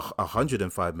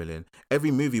 105 million,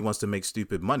 every movie wants to make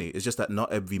stupid money. It's just that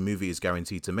not every movie is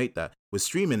guaranteed to make that. With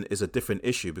streaming is a different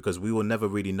issue, because we will never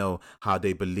really know how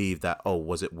they believe that,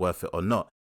 was it worth it or not.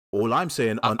 All I'm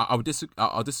saying, I'll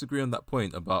disagree on that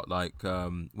point about like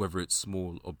whether it's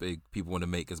small or big. People want to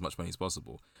make as much money as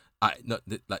possible.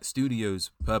 Like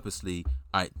studios purposely,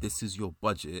 this is your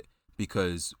budget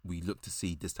because we look to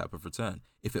see this type of return.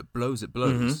 If it blows, it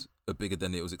blows bigger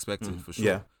than it was expected for sure.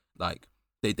 Yeah. Like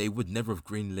they would never have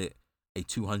greenlit a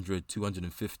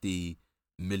 $250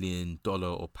 million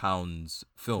or pounds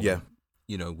film. Yeah.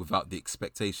 Without the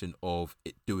expectation of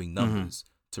it doing numbers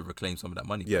to reclaim some of that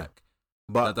money back.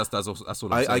 But that's all I'm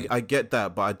saying. I get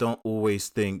that, but I don't always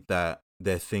think that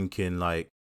they're thinking like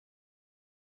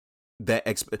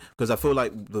because I feel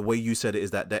like the way you said it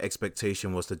is that their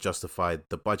expectation was to justify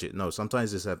the budget. No,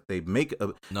 sometimes it's that they make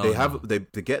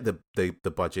they get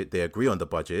the budget, they agree on the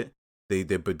budget, they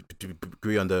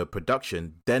agree on the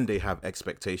production, then they have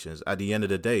expectations. At the end of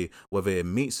the day, whether it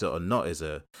meets it or not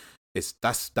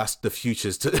that's the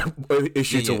future's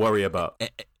issue to worry about.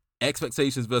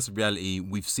 Expectations versus reality,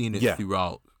 we've seen it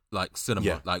throughout like cinema.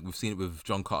 Yeah. Like we've seen it with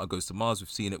John Carter Goes to Mars,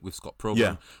 we've seen it with Scott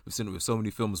Pilgrim, we've seen it with so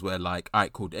many films where like, all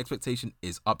right, cool, the expectation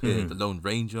is up here. The Lone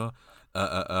Ranger,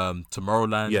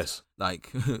 Tomorrowland,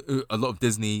 like a lot of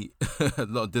Disney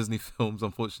films,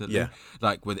 unfortunately,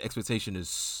 like where the expectation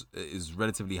is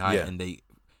relatively high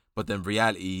but then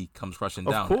reality comes crashing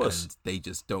down, and they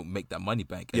just don't make that money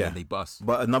back, and then they bust.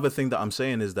 But another thing that I'm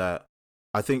saying is that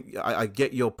I think I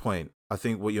get your point. I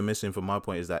think what you're missing from my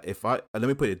point is that let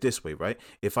me put it this way, right?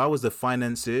 If I was the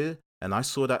financier and I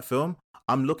saw that film,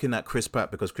 I'm looking at Chris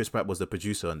Pratt, because Chris Pratt was the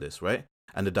producer on this, right?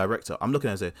 And the director. I'm looking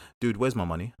at it and say, dude, where's my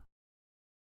money?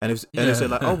 And if they say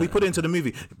like, we put it into the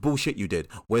movie, bullshit, you did.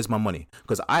 Where's my money?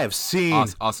 Because I have seen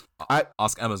ask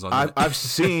Amazon. I've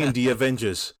seen the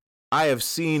Avengers. I have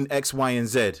seen X, Y, and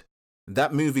Z.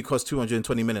 That movie cost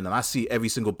 220 million, and I see every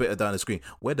single bit of that on the screen.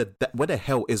 Where the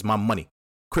hell is my money?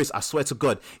 Chris, I swear to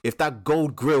God, if that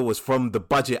gold grill was from the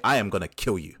budget, I am gonna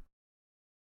kill you.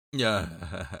 Yeah.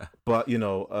 But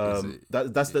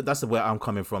that's the way I'm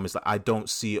coming from. It's like I don't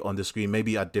see it on the screen.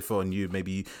 Maybe I differ on you.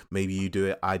 Maybe you do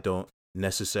it. I don't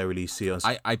necessarily see it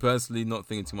on. I personally not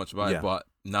thinking too much about it, but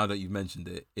now that you've mentioned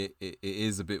it, it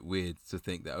is a bit weird to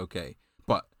think that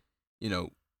but I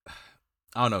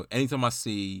don't know. Anytime I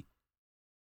see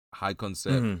high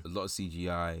concept, a lot of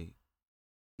CGI.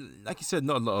 Like you said,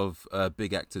 not a lot of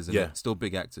big actors, and still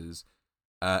big actors,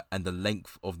 and the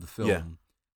length of the film,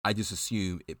 I just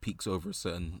assume it peaks over a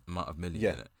certain amount of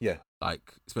million in it. Yeah.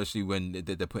 Like, especially when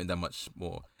they're putting that much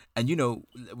more. And,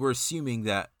 we're assuming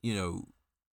that,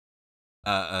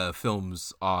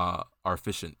 films are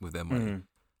efficient with their money.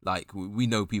 Like, we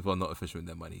know people are not efficient with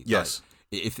their money. Yes. Like,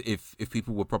 if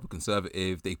people were proper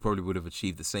conservative, they probably would have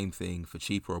achieved the same thing for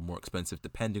cheaper or more expensive,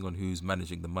 depending on who's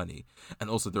managing the money. And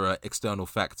also, there are external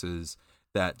factors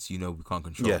that we can't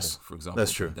control. Yes, for example,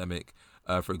 that's true. Pandemic.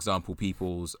 For example,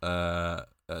 people's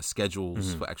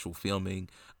schedules for actual filming,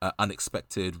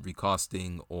 unexpected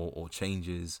recasting or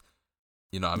changes.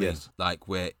 You know what I mean? Like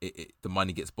where the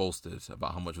money gets bolstered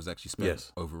about how much was actually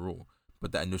spent overall.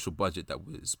 But that initial budget that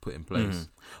was put in place,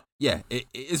 it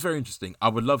is very interesting. I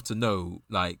would love to know,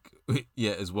 like,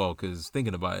 as well, because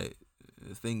thinking about it,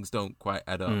 things don't quite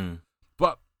add up.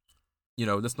 But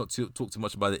let's not talk too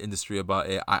much about the industry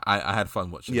about it. I had fun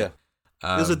watching it.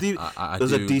 It was a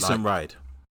decent ride.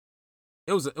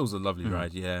 It was a lovely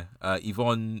ride. Yeah,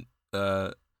 Yvonne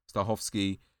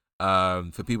Strahovski.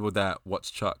 For people that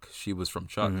watch Chuck, she was from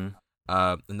Chuck.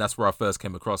 And that's where I first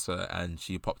came across her, and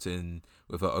she popped in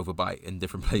with her overbite in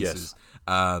different places.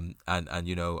 And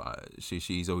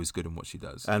she's always good in what she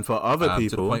does. And for other people,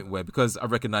 to the point where, because I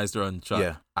recognized her on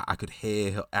Chuck, I could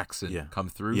hear her accent come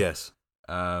through. Yes.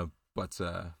 But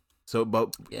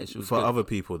for other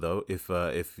people though,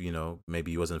 if you know,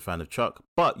 maybe you wasn't a fan of Chuck,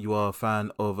 but you are a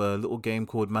fan of a little game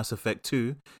called Mass Effect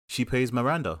 2, she plays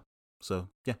Miranda. So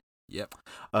yeah. Yep.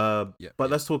 But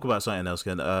let's talk about something else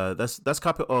again. Let's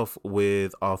cap it off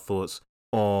with our thoughts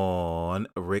on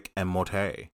Rick and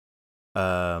Morty.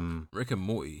 Rick and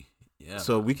Morty. Yeah.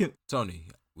 So we can, Tony,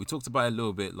 we talked about it a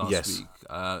little bit last week.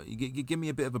 You give me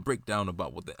a bit of a breakdown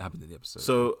about what happened in the episode.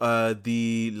 So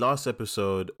the last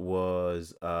episode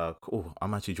was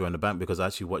I'm actually drawing the bank because I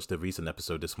actually watched the recent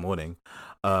episode this morning.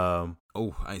 I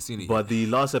ain't seen it but yet. The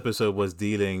last episode was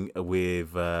dealing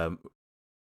with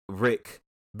Rick,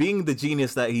 being the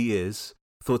genius that he is,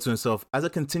 thought to himself, as a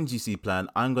contingency plan,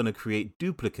 I'm going to create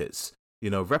duplicates,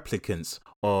 replicants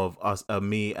of us,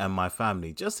 me and my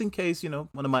family, just in case, one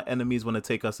of my enemies want to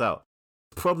take us out.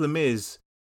 Problem is,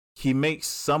 he makes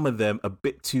some of them a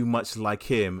bit too much like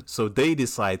him, so they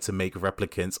decide to make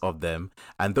replicants of them,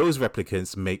 and those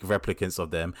replicants make replicants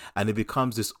of them, and it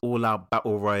becomes this all-out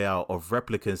battle royale of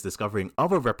replicants discovering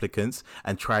other replicants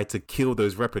and try to kill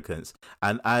those replicants.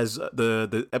 And as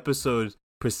the episode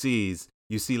proceeds,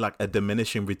 you see like a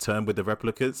diminishing return with the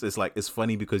replicants. It's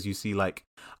funny because you see like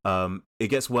it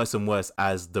gets worse and worse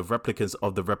as the replicants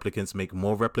of the replicants make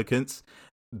more replicants.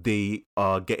 They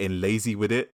are getting lazy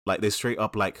with it. Like they're straight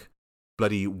up like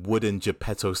bloody wooden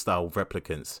Geppetto style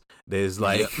replicants. There's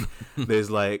like there's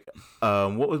like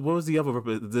what was the other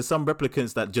there's some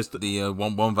replicants that just the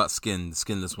one that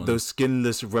skinless one. Those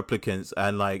skinless replicants,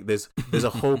 and like there's a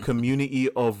whole community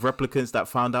of replicants that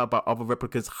found out about other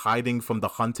replicants hiding from the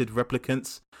hunted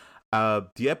replicants.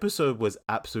 The episode was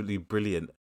absolutely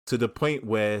brilliant to the point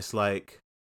where it's like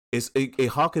it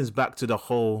harkens back to the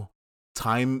whole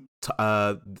time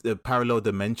the parallel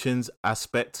dimensions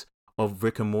aspect of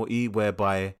Rick and Morty,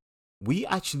 whereby we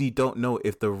actually don't know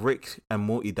if the Rick and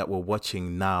Morty that we're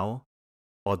watching now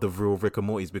are the real Rick and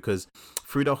Mortys, because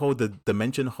through the whole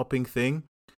dimension hopping thing,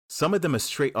 some of them are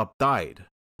straight up died,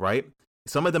 right?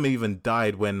 Some of them even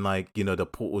died when the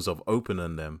portals have opened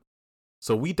on them.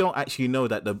 So we don't actually know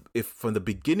that if from the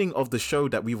beginning of the show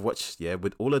that we've watched,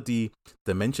 with all of the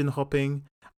dimension hopping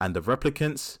and the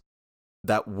replicants,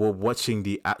 that we're watching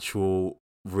the actual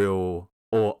real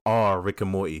or are Rick and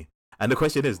Morty. And the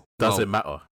question is, does it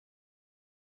matter?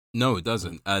 No, it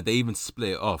doesn't. They even split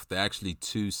it off. They're actually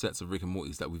two sets of Rick and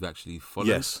Mortys that we've actually followed.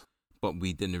 Yes. But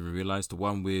we didn't even realize. The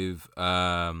one with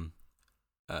Mr.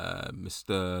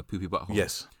 Poopy Butthole.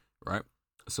 Yes. Right?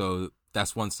 So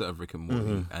that's one set of Rick and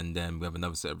Morty. Mm-hmm. And then we have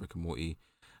another set of Rick and Morty.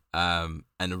 And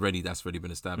already that's already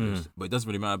been established. But it doesn't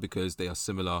really matter because they are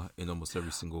similar in almost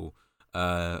every single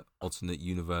alternate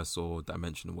universe or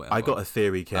dimension or whatever. I got a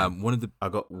theory, Ken. I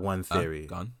got one theory.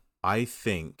 Gone. I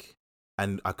think,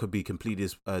 and I could be completely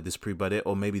disproved by it,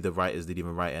 or maybe the writers didn't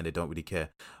even write it and they don't really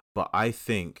care, but I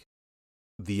think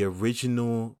the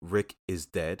original Rick is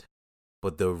dead,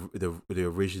 but the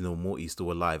original Morty is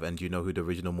still alive. And do you know who the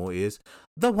original Morty is?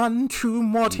 The one true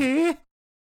Morty.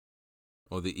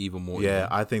 Or the evil Morty. Yeah,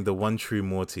 I think the one true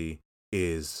Morty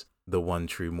is the one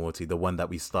true Morty, the one that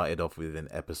we started off with in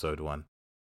episode 1.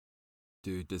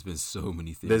 Dude, there's been so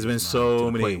many things. There's been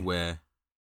so many where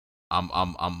I'm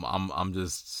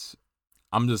just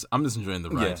enjoying the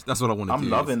ride. Yeah. That's what I want to do. I'm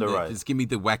loving the ride. Just give me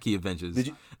the wacky adventures.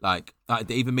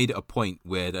 They even made it a point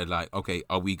where they're like, okay,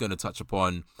 are we going to touch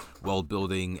upon world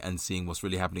building and seeing what's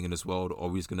really happening in this world, or are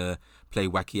we just going to play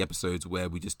wacky episodes where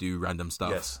we just do random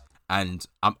stuff? Yes. And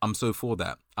I'm so for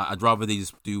that. I'd rather they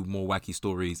just do more wacky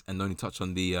stories and only touch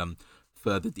on the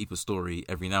further, deeper story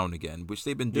every now and again, which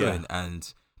they've been doing. Yeah.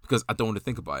 And because I don't want to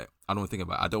think about it. I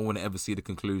don't want to ever see the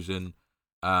conclusion.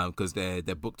 Because they're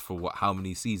booked for how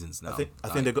many seasons now? I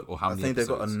think they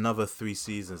got another 3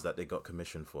 seasons that they got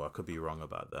commissioned for. I could be wrong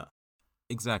about that.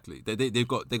 Exactly. They've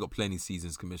got plenty of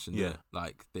seasons commissioned. Yeah.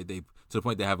 Like they to the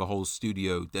point they have a whole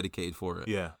studio dedicated for it.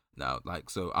 Yeah. Now,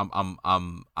 so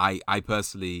I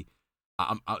personally,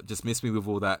 just miss me with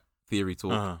all that theory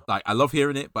talk. Uh-huh. Like I love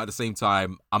hearing it, but at the same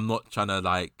time, I'm not trying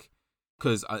to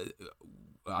because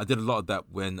I did a lot of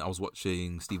that when I was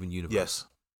watching Steven Universe. Yes.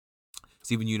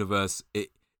 Steven Universe,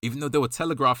 even though they were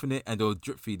telegraphing it and they were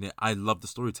drip feeding it, I love the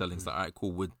storytelling. It's like, all right,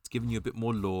 cool, we're giving you a bit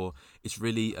more lore. It's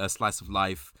really a slice of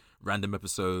life, random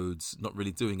episodes, not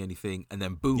really doing anything, and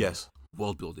then boom, yes,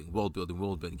 world building,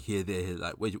 here, there, here.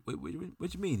 Like, what do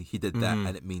you mean he did that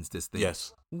and it means this thing?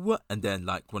 Yes. What? And then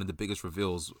one of the biggest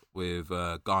reveals with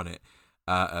Garnet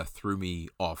threw me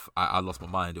off. I lost my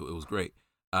mind. It was great.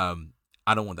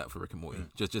 I don't want that for Rick and Morty.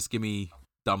 Just give me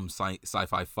dumb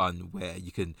sci-fi fun where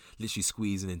you can literally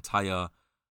squeeze an entire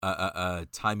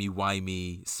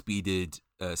timey-wimey,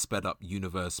 sped up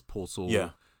universe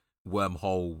portal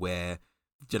wormhole where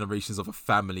generations of a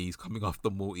family is coming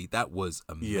after Morty. That was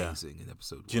amazing in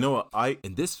episode 1. Do you know what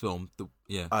in this film?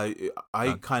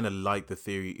 I kind of like the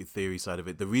theory side of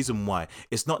it. The reason why,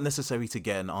 it's not necessary to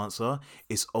get an answer.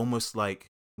 It's almost like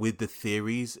with the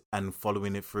theories and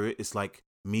following it through, it's like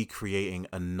me creating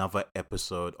another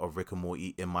episode of Rick and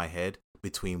Morty in my head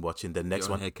between watching the next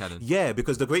one. Yeah,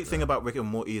 because the great thing about Rick and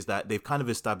Morty is that they've kind of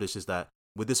established is that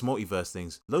with this multiverse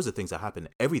things, loads of things are happening.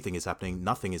 Everything is happening.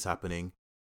 Nothing is happening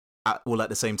all at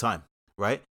the same time,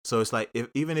 right? So it's like,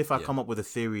 even if I come up with a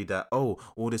theory that, all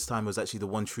this time was actually the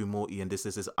one true Morty and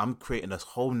this, I'm creating a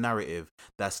whole narrative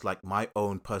that's like my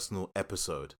own personal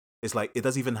episode. It's like, it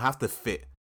doesn't even have to fit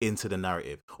into the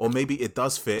narrative. Or maybe it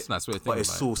does fit, but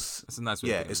it's still,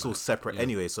 it's still separate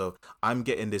anyway. So I'm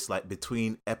getting this like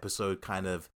between episode kind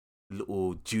of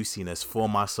little juiciness for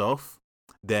myself.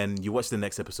 Then you watch the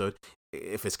next episode.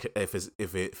 If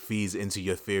it feeds into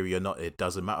your theory or not, it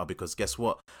doesn't matter, because guess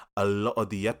what? A lot of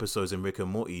the episodes in Rick and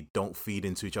Morty don't feed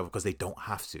into each other because they don't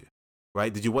have to.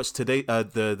 Right? Did you watch today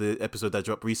the episode that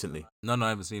dropped recently? No, I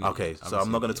haven't seen it. Okay, so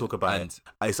I'm not going to talk about it.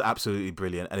 It's absolutely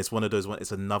brilliant, and it's one of those ones.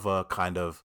 It's another kind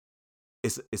of,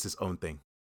 it's its own thing.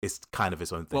 It's kind of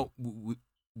its own thing. Well,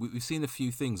 we've seen a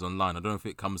few things online. I don't know if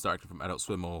it comes directly from Adult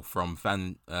Swim or from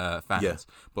fans,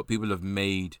 but people have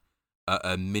made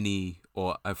a mini,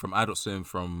 or from Adult Swim,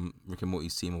 from Rick and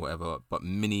Morty's team or whatever, but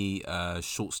mini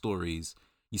short stories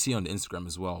you see on the Instagram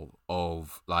as well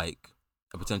of like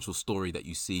a potential story that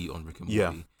you see on Rick and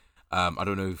Morty. I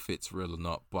don't know if it's real or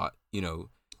not, but you know,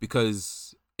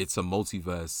 because it's a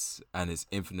multiverse and it's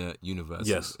infinite universe,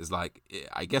 it's like,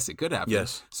 I guess it could happen.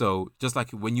 So just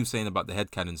like when you're saying about the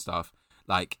headcanon stuff,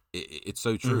 like it's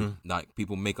so true. Like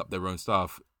people make up their own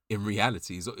stuff in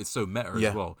reality. It's so meta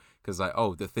as well, because like,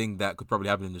 the thing that could probably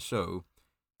happen in the show,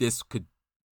 this could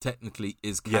technically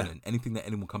is canon. Anything that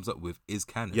anyone comes up with is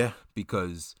canon,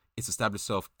 because it's established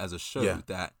itself as a show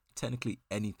that technically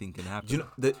anything can happen. You know,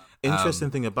 the interesting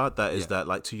thing about that is that,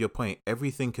 like, to your point,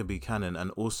 everything can be canon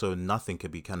and also nothing can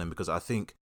be canon, because I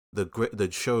think the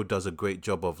show does a great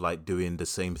job of like doing the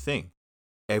same thing.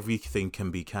 Everything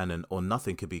can be canon or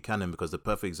nothing can be canon, because the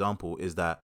perfect example is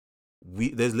that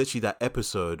there's literally that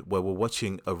episode where we're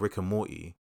watching a Rick and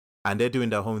Morty and they're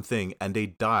doing their own thing and they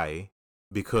die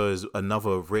because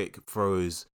another Rick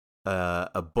throws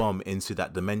a bomb into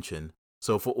that dimension.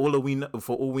 So for all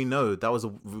we know, that was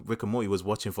a Rick and Morty was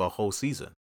watching for a whole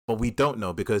season. But we don't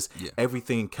know, because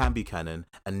everything can be canon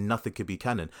and nothing could be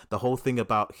canon. The whole thing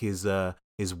about his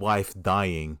wife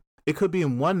dying, it could be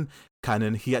in one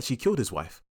canon he actually killed his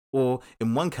wife, or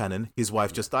in one canon his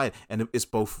wife just died, and it's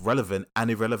both relevant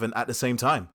and irrelevant at the same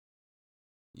time.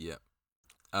 Yeah.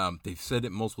 They've said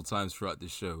it multiple times throughout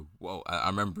this show. Well, I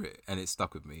remember it and it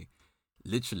stuck with me.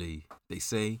 Literally, they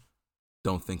say,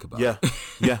 don't think about it.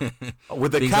 Yeah.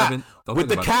 With the cat. With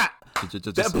the cat.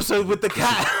 The episode with the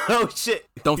cat. Oh, shit.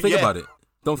 Don't think about it.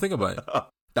 Don't think about it.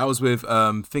 That was with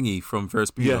Thingy from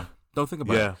Ferris Bueller. Yeah. Don't think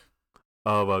about it.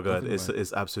 Oh, my God.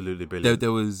 It's absolutely brilliant.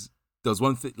 There was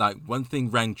one thing, like, one thing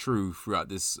rang true throughout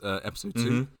this episode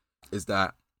too, is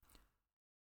that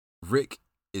Rick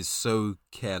is so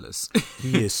careless.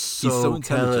 He is so intelligent.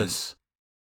 Careless.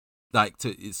 Like,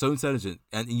 it's so intelligent,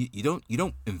 and you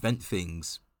don't invent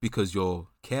things because you're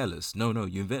careless. No,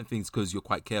 you invent things because you're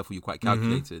quite careful, you're quite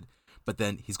calculated. But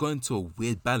then he's got into a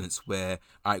weird balance where,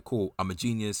 all right, cool, I'm a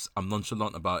genius, I'm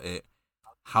nonchalant about it.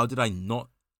 How did I not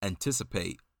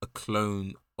anticipate a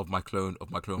clone of my clone of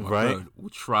my clone of my clone will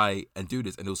try and do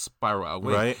this, and it'll spiral out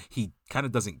away. Right. He kind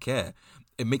of doesn't care.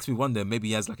 It makes me wonder, maybe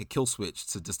he has like a kill switch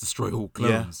to just destroy all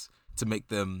clones to make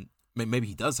them. Maybe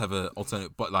he does have an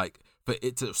alternate, but like for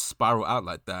it to spiral out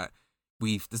like that,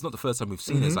 this is not the first time we've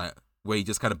seen it. Like where he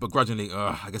just kind of begrudgingly,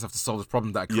 I guess I have to solve this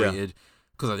problem that I created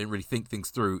because I didn't really think things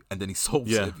through, and then he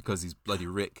solves it because he's bloody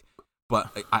Rick.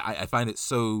 But I find it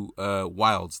so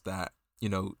wild that, you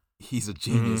know, he's a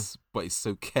genius, but he's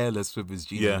so careless with his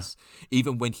genius.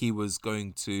 Even when he was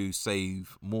going to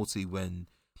save Morty, when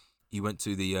he went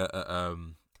to the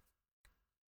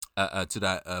to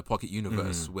that pocket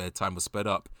universe where time was sped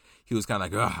up, he was kind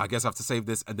of like, I guess I have to save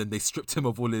this, and then they stripped him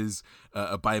of all his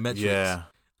biometrics,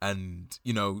 and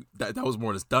you know that was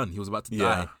more or less done. He was about to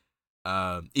die.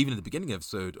 Even in the beginning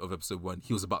episode of episode 1,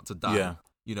 he was about to die.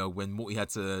 You know, when Morty had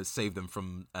to save them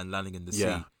from landing in the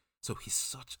sea. So he's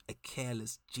such a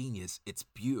careless genius. It's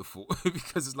beautiful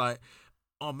because it's like,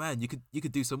 oh man, you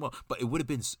could do so much, but it would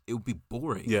be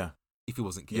boring if he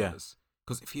wasn't careless.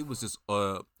 Because if he was just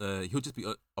he'll just be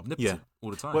omnipotent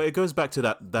all the time. Well, it goes back to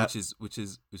that which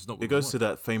is not what it goes to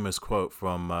that famous quote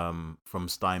from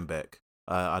Steinbeck.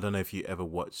 I don't know if you ever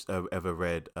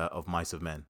read of Mice of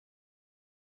Men.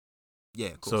 Yeah,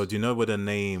 of course. So do you know where the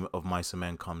name of Mice of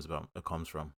Men comes from?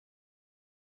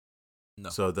 No.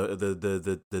 So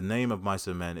the name of Mice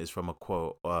of Men is from a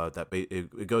quote that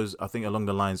it goes, I think, along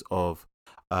the lines of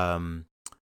I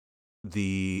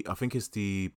think it's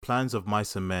the plans of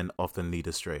mice and men often lead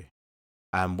astray.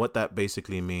 And what that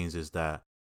basically means is that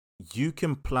you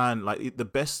can plan, like the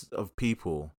best of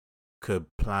people could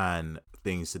plan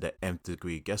things to the nth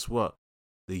degree. Guess what?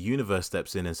 The universe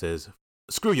steps in and says,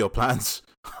 screw your plans.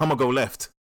 I'm going to go left.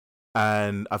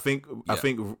 And I think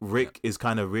Rick is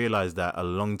kind of realized that a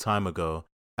long time ago.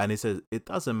 And he says, it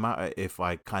doesn't matter if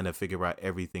I kind of figure out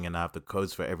everything and I have the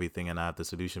codes for everything and I have the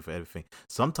solution for everything.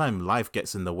 Sometimes life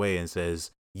gets in the way and says,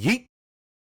 yeet.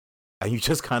 And you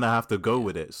just kind of have to go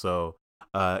with it. So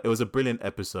it was a brilliant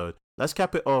episode. Let's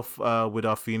cap it off with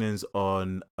our feelings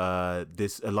on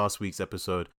this last week's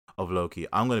episode of Loki.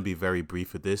 I'm going to be very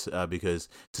brief with this because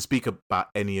to speak about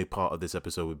any part of this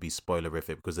episode would be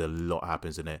spoilerific because a lot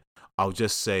happens in it. I'll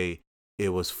just say, it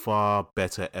was far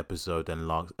better episode than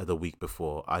the week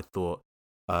before. I thought,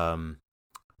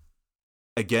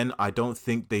 again, I don't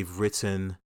think they've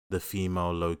written the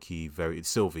female Loki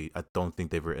Sylvie. I don't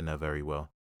think they've written her very well.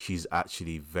 She's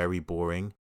actually very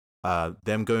boring.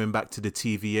 Them going back to the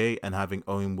TVA and having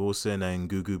Owen Wilson and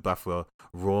Gugu Bafra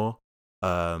Raw.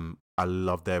 I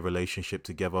love their relationship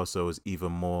together, so it was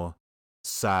even more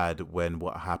sad when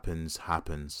what happens.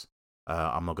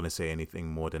 I'm not going to say anything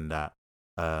more than that.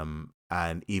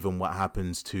 And even what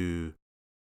happens to,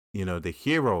 the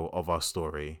hero of our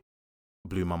story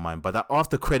blew my mind. But that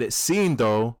after credit scene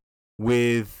though,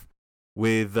 with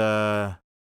the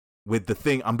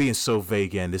thing, I'm being so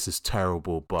vague and this is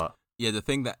terrible, but yeah, the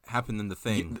thing that happened in the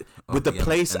thing with the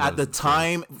place at the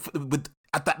time,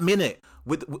 at that minute,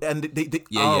 I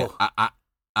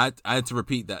had to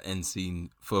repeat that end scene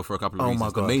for a couple of reasons. My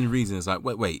God. The main reason is like,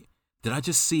 wait. Did I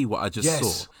just see what I just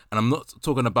saw? And I'm not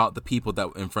talking about the people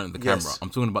that were in front of the camera.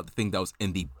 I'm talking about the thing that was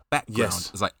in the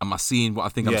background. It's like, am I seeing what I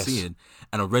think I'm seeing?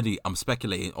 And already I'm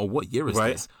speculating, what year is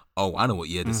this? Oh, I know what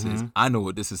year this is. I know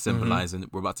what this is symbolizing.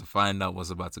 We're about to find out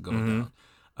what's about to go down.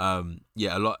 A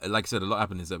lot, like I said, a lot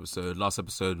happened in this episode. Last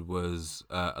episode was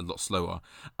a lot slower.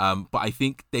 But I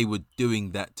think they were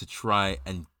doing that to try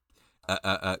and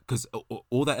because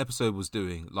all that episode was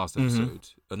doing, last episode,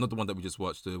 not the one that we just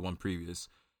watched, the one previous,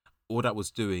 all that was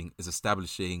doing is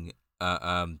establishing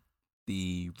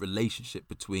the relationship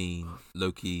between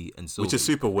Loki and Sylvie. Which is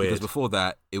super weird. Because before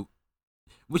that,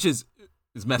 which is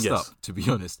messed up, to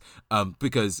be honest.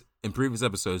 Because in previous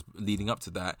episodes leading up to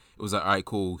that, it was like, all right,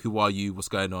 cool, who are you, what's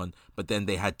going on? But then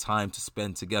they had time to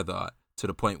spend together to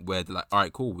the point where they're like, all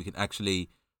right, cool, we can actually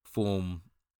form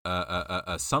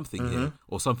something here,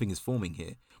 or something is forming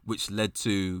here, which led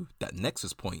to that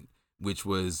nexus point, which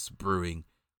was brewing.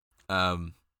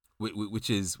 Which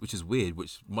is weird,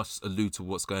 which must allude to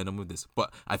what's going on with this.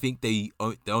 But I think the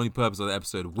only purpose of the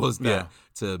episode was that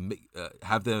to make,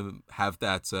 have them have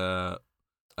that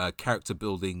character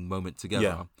building moment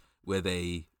together, where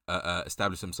they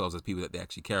establish themselves as people that they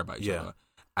actually care about each other,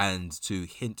 and to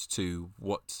hint to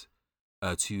what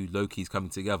to Loki's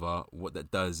coming together, what that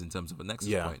does in terms of a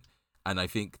nexus point. And I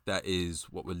think that is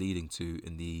what we're leading to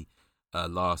in the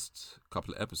last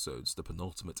couple of episodes, the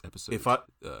penultimate episode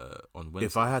on Wednesday.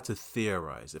 If I had to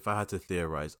theorize,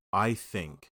 I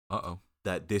think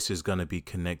that this is going to be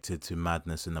connected to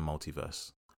madness in the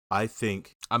multiverse. I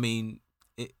think. I mean,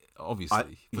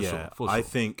 obviously, for sure. I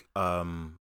think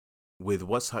with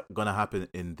what's going to happen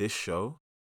in this show,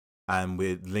 and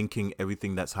with linking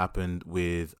everything that's happened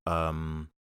with Endgame,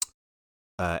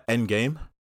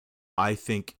 I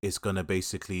think it's going to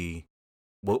basically.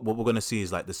 What we're going to see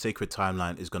is like the sacred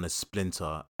timeline is going to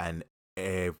splinter and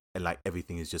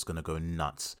everything is just going to go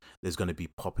nuts. There's going to be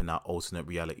popping out alternate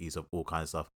realities of all kinds of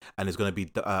stuff. And it's going to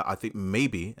be, I think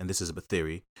maybe, and this is a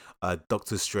theory,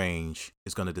 Doctor Strange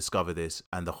is going to discover this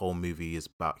and the whole movie is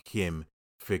about him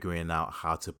figuring out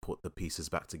how to put the pieces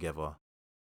back together.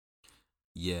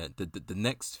 Yeah, the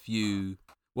next few,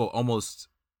 almost,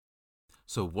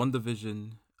 so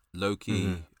WandaVision,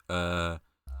 Loki,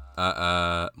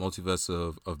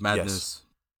 Multiverse of Madness,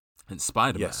 and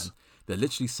Spider-Man, they're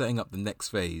literally setting up the next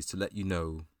phase to let you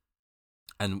know.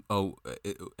 And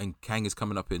and Kang is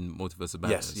coming up in Multiverse of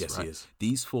Madness. Yes, right? He is.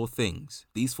 These four things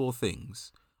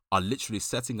are literally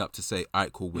setting up to say, all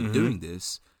right, cool, we're doing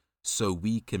this so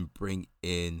we can bring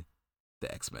in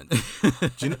the X-Men.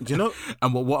 do you know?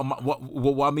 And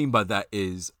what I mean by that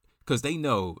is, because they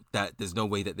know that there's no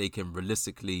way that they can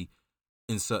realistically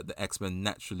insert the X-Men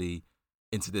naturally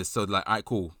into this. So like, all right,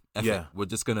 cool. We're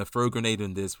just gonna throw a grenade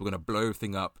in this. We're gonna blow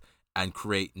everything up and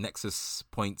create nexus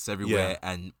points everywhere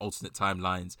and alternate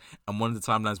timelines. And one of the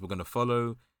timelines we're gonna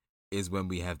follow is when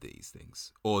we have these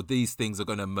things, or these things are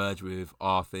gonna merge with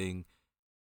our thing.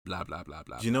 Blah blah blah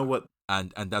blah. Do you know what?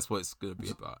 And that's what it's gonna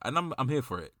be about. And I'm here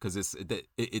for it because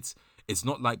it's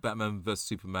not like Batman vs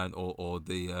Superman or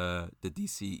the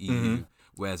DCEU,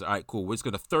 whereas all right, cool, we're just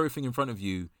gonna throw everything in front of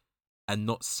you and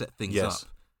not set things up.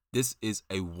 This is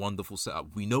a wonderful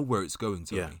setup. We know where it's going,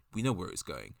 Tony. Yeah. We know where it's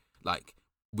going. Like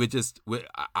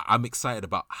I'm excited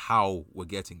about how we're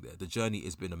getting there. The journey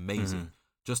has been amazing.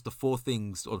 Just the 4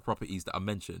 things or the properties that I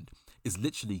mentioned is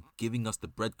literally giving us the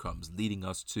breadcrumbs, leading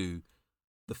us to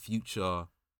the future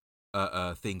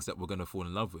things that we're going to fall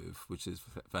in love with, which is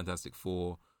Fantastic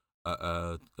Four,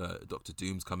 Doctor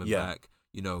Doom's coming back.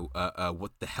 You know,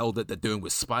 what the hell that they're doing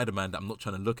with Spider-Man that I'm not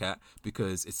trying to look at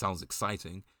because it sounds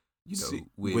exciting. You know,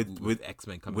 with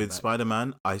X-Men coming back. With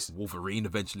Spider-Man, Wolverine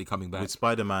eventually coming back. With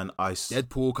Spider-Man,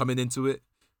 Deadpool coming into it.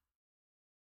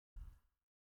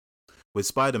 With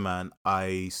Spider-Man,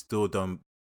 I still don't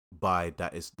buy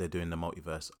that they're doing the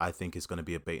multiverse. I think it's going to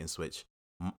be a bait and switch.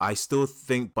 I still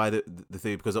think by the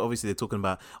theory, because obviously they're talking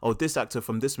about, this actor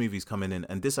from this movie's coming in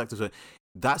and this actor.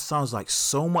 That sounds like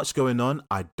so much going on.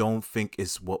 I don't think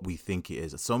it's what we think it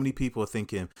is. So many people are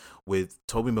thinking with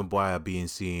Tobey Maguire being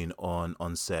seen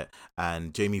on set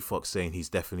and Jamie Foxx saying he's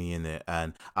definitely in it,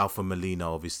 and Alfred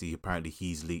Molina, obviously, apparently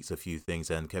he's leaked a few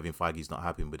things and Kevin Feige's not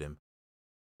happy with him.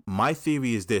 My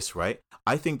theory is this, right?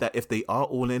 I think that if they are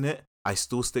all in it, I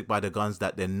still stick by the guns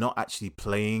that they're not actually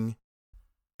playing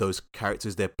those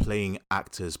characters, they're playing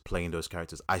actors playing those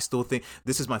characters. I still think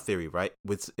this is my theory, right?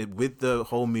 With the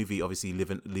whole movie obviously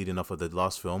leading off of the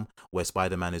last film where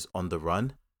Spider-Man is on the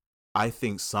run, I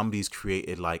think somebody's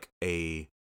created like a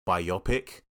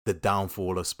biopic, the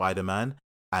downfall of Spider-Man,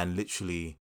 and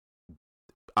literally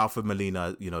Alfred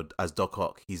Molina, you know, as Doc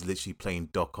Ock, he's literally playing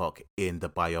Doc Ock in the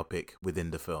biopic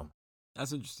within the film.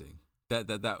 That's interesting.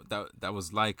 That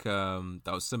was like that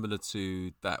was similar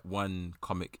to that one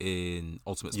comic in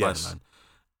Ultimate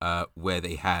Spider-Man, where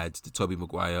they had the Tobey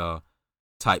Maguire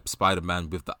type Spider-Man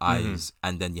with the eyes,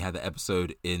 and then you had the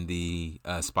episode in the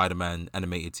Spider-Man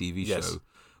animated TV show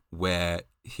where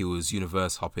he was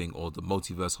universe hopping or the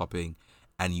multiverse hopping,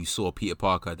 and you saw Peter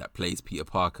Parker that plays Peter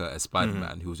Parker as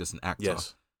Spider-Man, who was just an actor.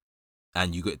 Yes.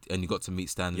 And you got to meet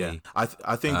Stan Lee.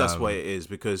 I think that's what it is,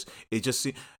 because it just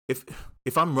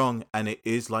if I'm wrong and it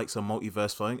is like some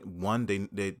multiverse thing, one, they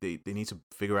need to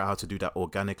figure out how to do that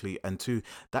organically, and two,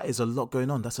 that is a lot going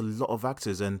on. That's a lot of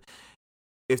actors, and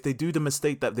if they do the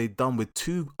mistake that they've done with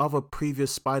 2 other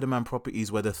previous Spider-Man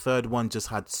properties where the third one just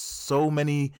had so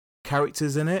many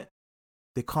characters in it,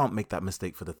 they can't make that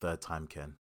mistake for the third time,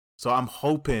 Ken. So I'm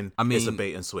hoping it's a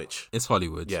bait and switch. It's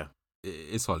Hollywood. Yeah.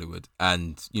 It's Hollywood,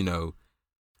 and you know,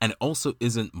 and it also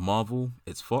isn't Marvel.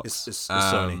 It's Fox. It's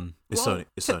Sony. It's Sony.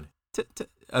 It's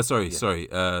Sony. Sorry,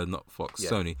 not Fox. Yeah.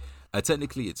 Sony.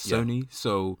 Technically, it's Sony.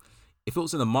 So if it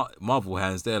was in the Marvel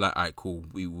hands, they're like, all right, cool.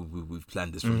 We've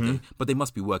planned this from the day, but they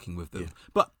must be working with them. Yeah.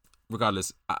 But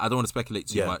regardless, I don't want to speculate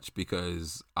too much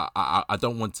because I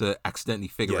don't want to accidentally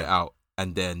figure it out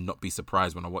and then not be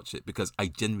surprised when I watch it, because I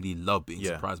genuinely love being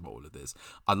surprised by all of this.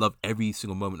 I love every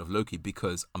single moment of Loki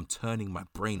because I'm turning my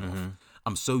brain off.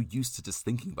 I'm so used to just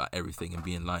thinking about everything and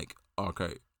being like, oh,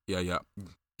 okay, 2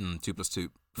 +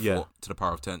 2, 4 to the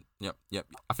power of 10. Yep.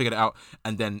 I figured it out,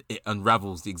 and then it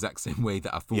unravels the exact same way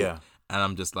that I thought. Yeah. And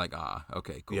I'm just like,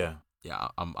 okay, cool. Yeah.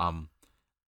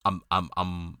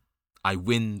 I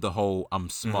win the whole I'm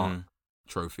smart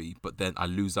trophy, but then I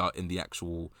lose out in the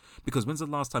actual, because when's the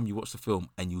last time you watched a film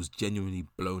and you was genuinely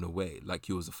blown away, like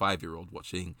you was a 5-year-old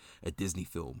watching a Disney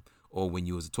film, or when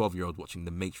you was a 12-year-old watching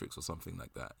The Matrix or something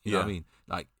like that? You know what I mean?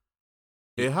 Like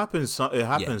it happens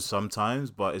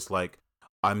sometimes, but it's like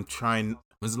I'm trying.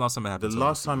 When's the last time it happened? The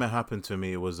last time it happened to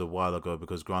me was a while ago,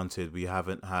 because granted we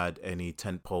haven't had any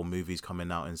tentpole movies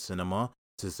coming out in cinema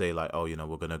to say like, oh, you know,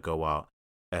 we're gonna go out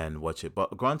and watch it.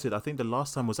 But granted, I think the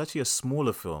last time was actually a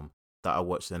smaller film that I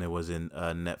watched, and it was in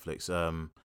Netflix.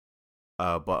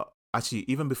 But actually,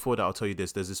 even before that, I'll tell you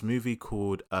this. There's this movie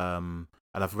called, and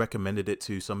I've recommended it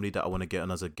to somebody that I want to get on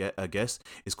as a guest.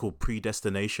 It's called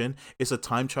Predestination. It's a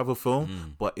time travel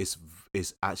film, but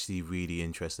it's actually really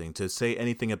interesting. To say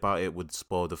anything about it would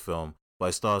spoil the film. But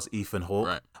it stars Ethan Hawke.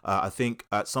 Right. I think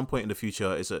at some point in the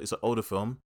future, it's an older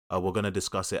film. We're going to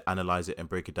discuss it, analyze it, and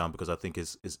break it down, because I think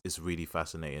it's really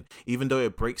fascinating. Even though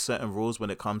it breaks certain rules when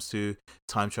it comes to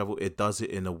time travel, it does it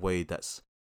in a way that's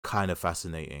kind of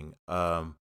fascinating.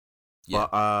 Yeah.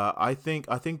 But I think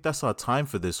that's our time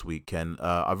for this week, Ken.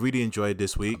 I really enjoyed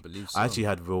this week. I believe so. I actually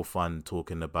had real fun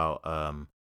talking about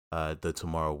the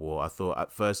Tomorrow War. I thought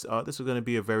at first this was going to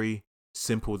be a very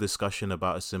simple discussion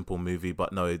about a simple movie,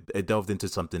 but no, it delved into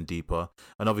something deeper.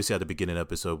 And obviously at the beginning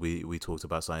episode we talked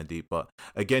about something deep. But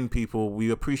again, people, we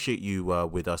appreciate you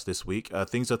with us this week.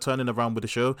 Things are turning around with the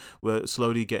show. We're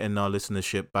slowly getting our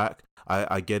listenership back.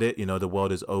 I get it, the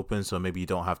world is open, so maybe you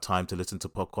don't have time to listen to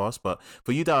podcasts, but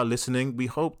for you that are listening, we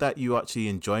hope that you actually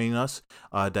enjoying us,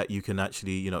 that you can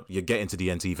actually, you're getting to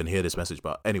the end to even hear this message.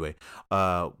 But anyway,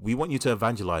 we want you to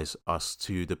evangelize us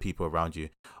to the people around you.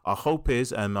 Our hope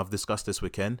is, and I've discussed this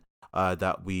with Ken,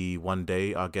 that we one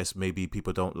day, I guess maybe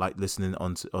people don't like listening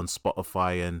on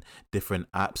Spotify and different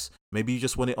apps. Maybe you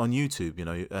just want it on YouTube,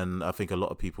 and I think a lot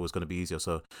of people is going to be easier.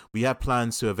 So we have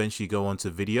plans to eventually go onto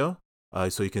video.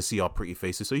 So you can see our pretty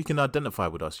faces, so you can identify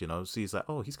with us, see it's like,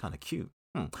 oh, he's kind of cute.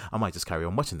 I might just carry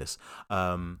on watching this.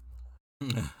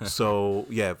 So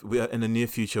yeah, in the near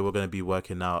future, we're going to be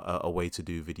working out a way to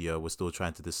do video. We're still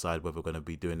trying to decide whether we're going to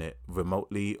be doing it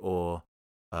remotely or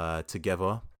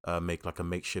together, make like a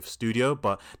makeshift studio,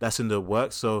 but that's in the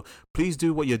works. So please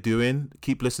do what you're doing.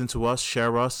 Keep listening to us,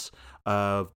 share us,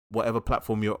 whatever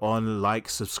platform you're on, like,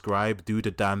 subscribe, do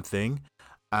the damn thing.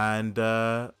 And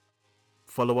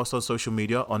follow us on social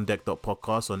media,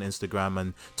 ondeck.podcast on Instagram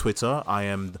and Twitter. I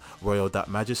am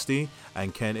Royal.Majesty,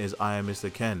 and Ken is I am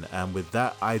Mr. Ken. And with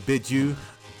that, I bid you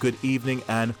good evening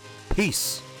and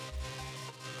peace.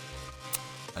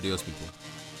 Adios, people.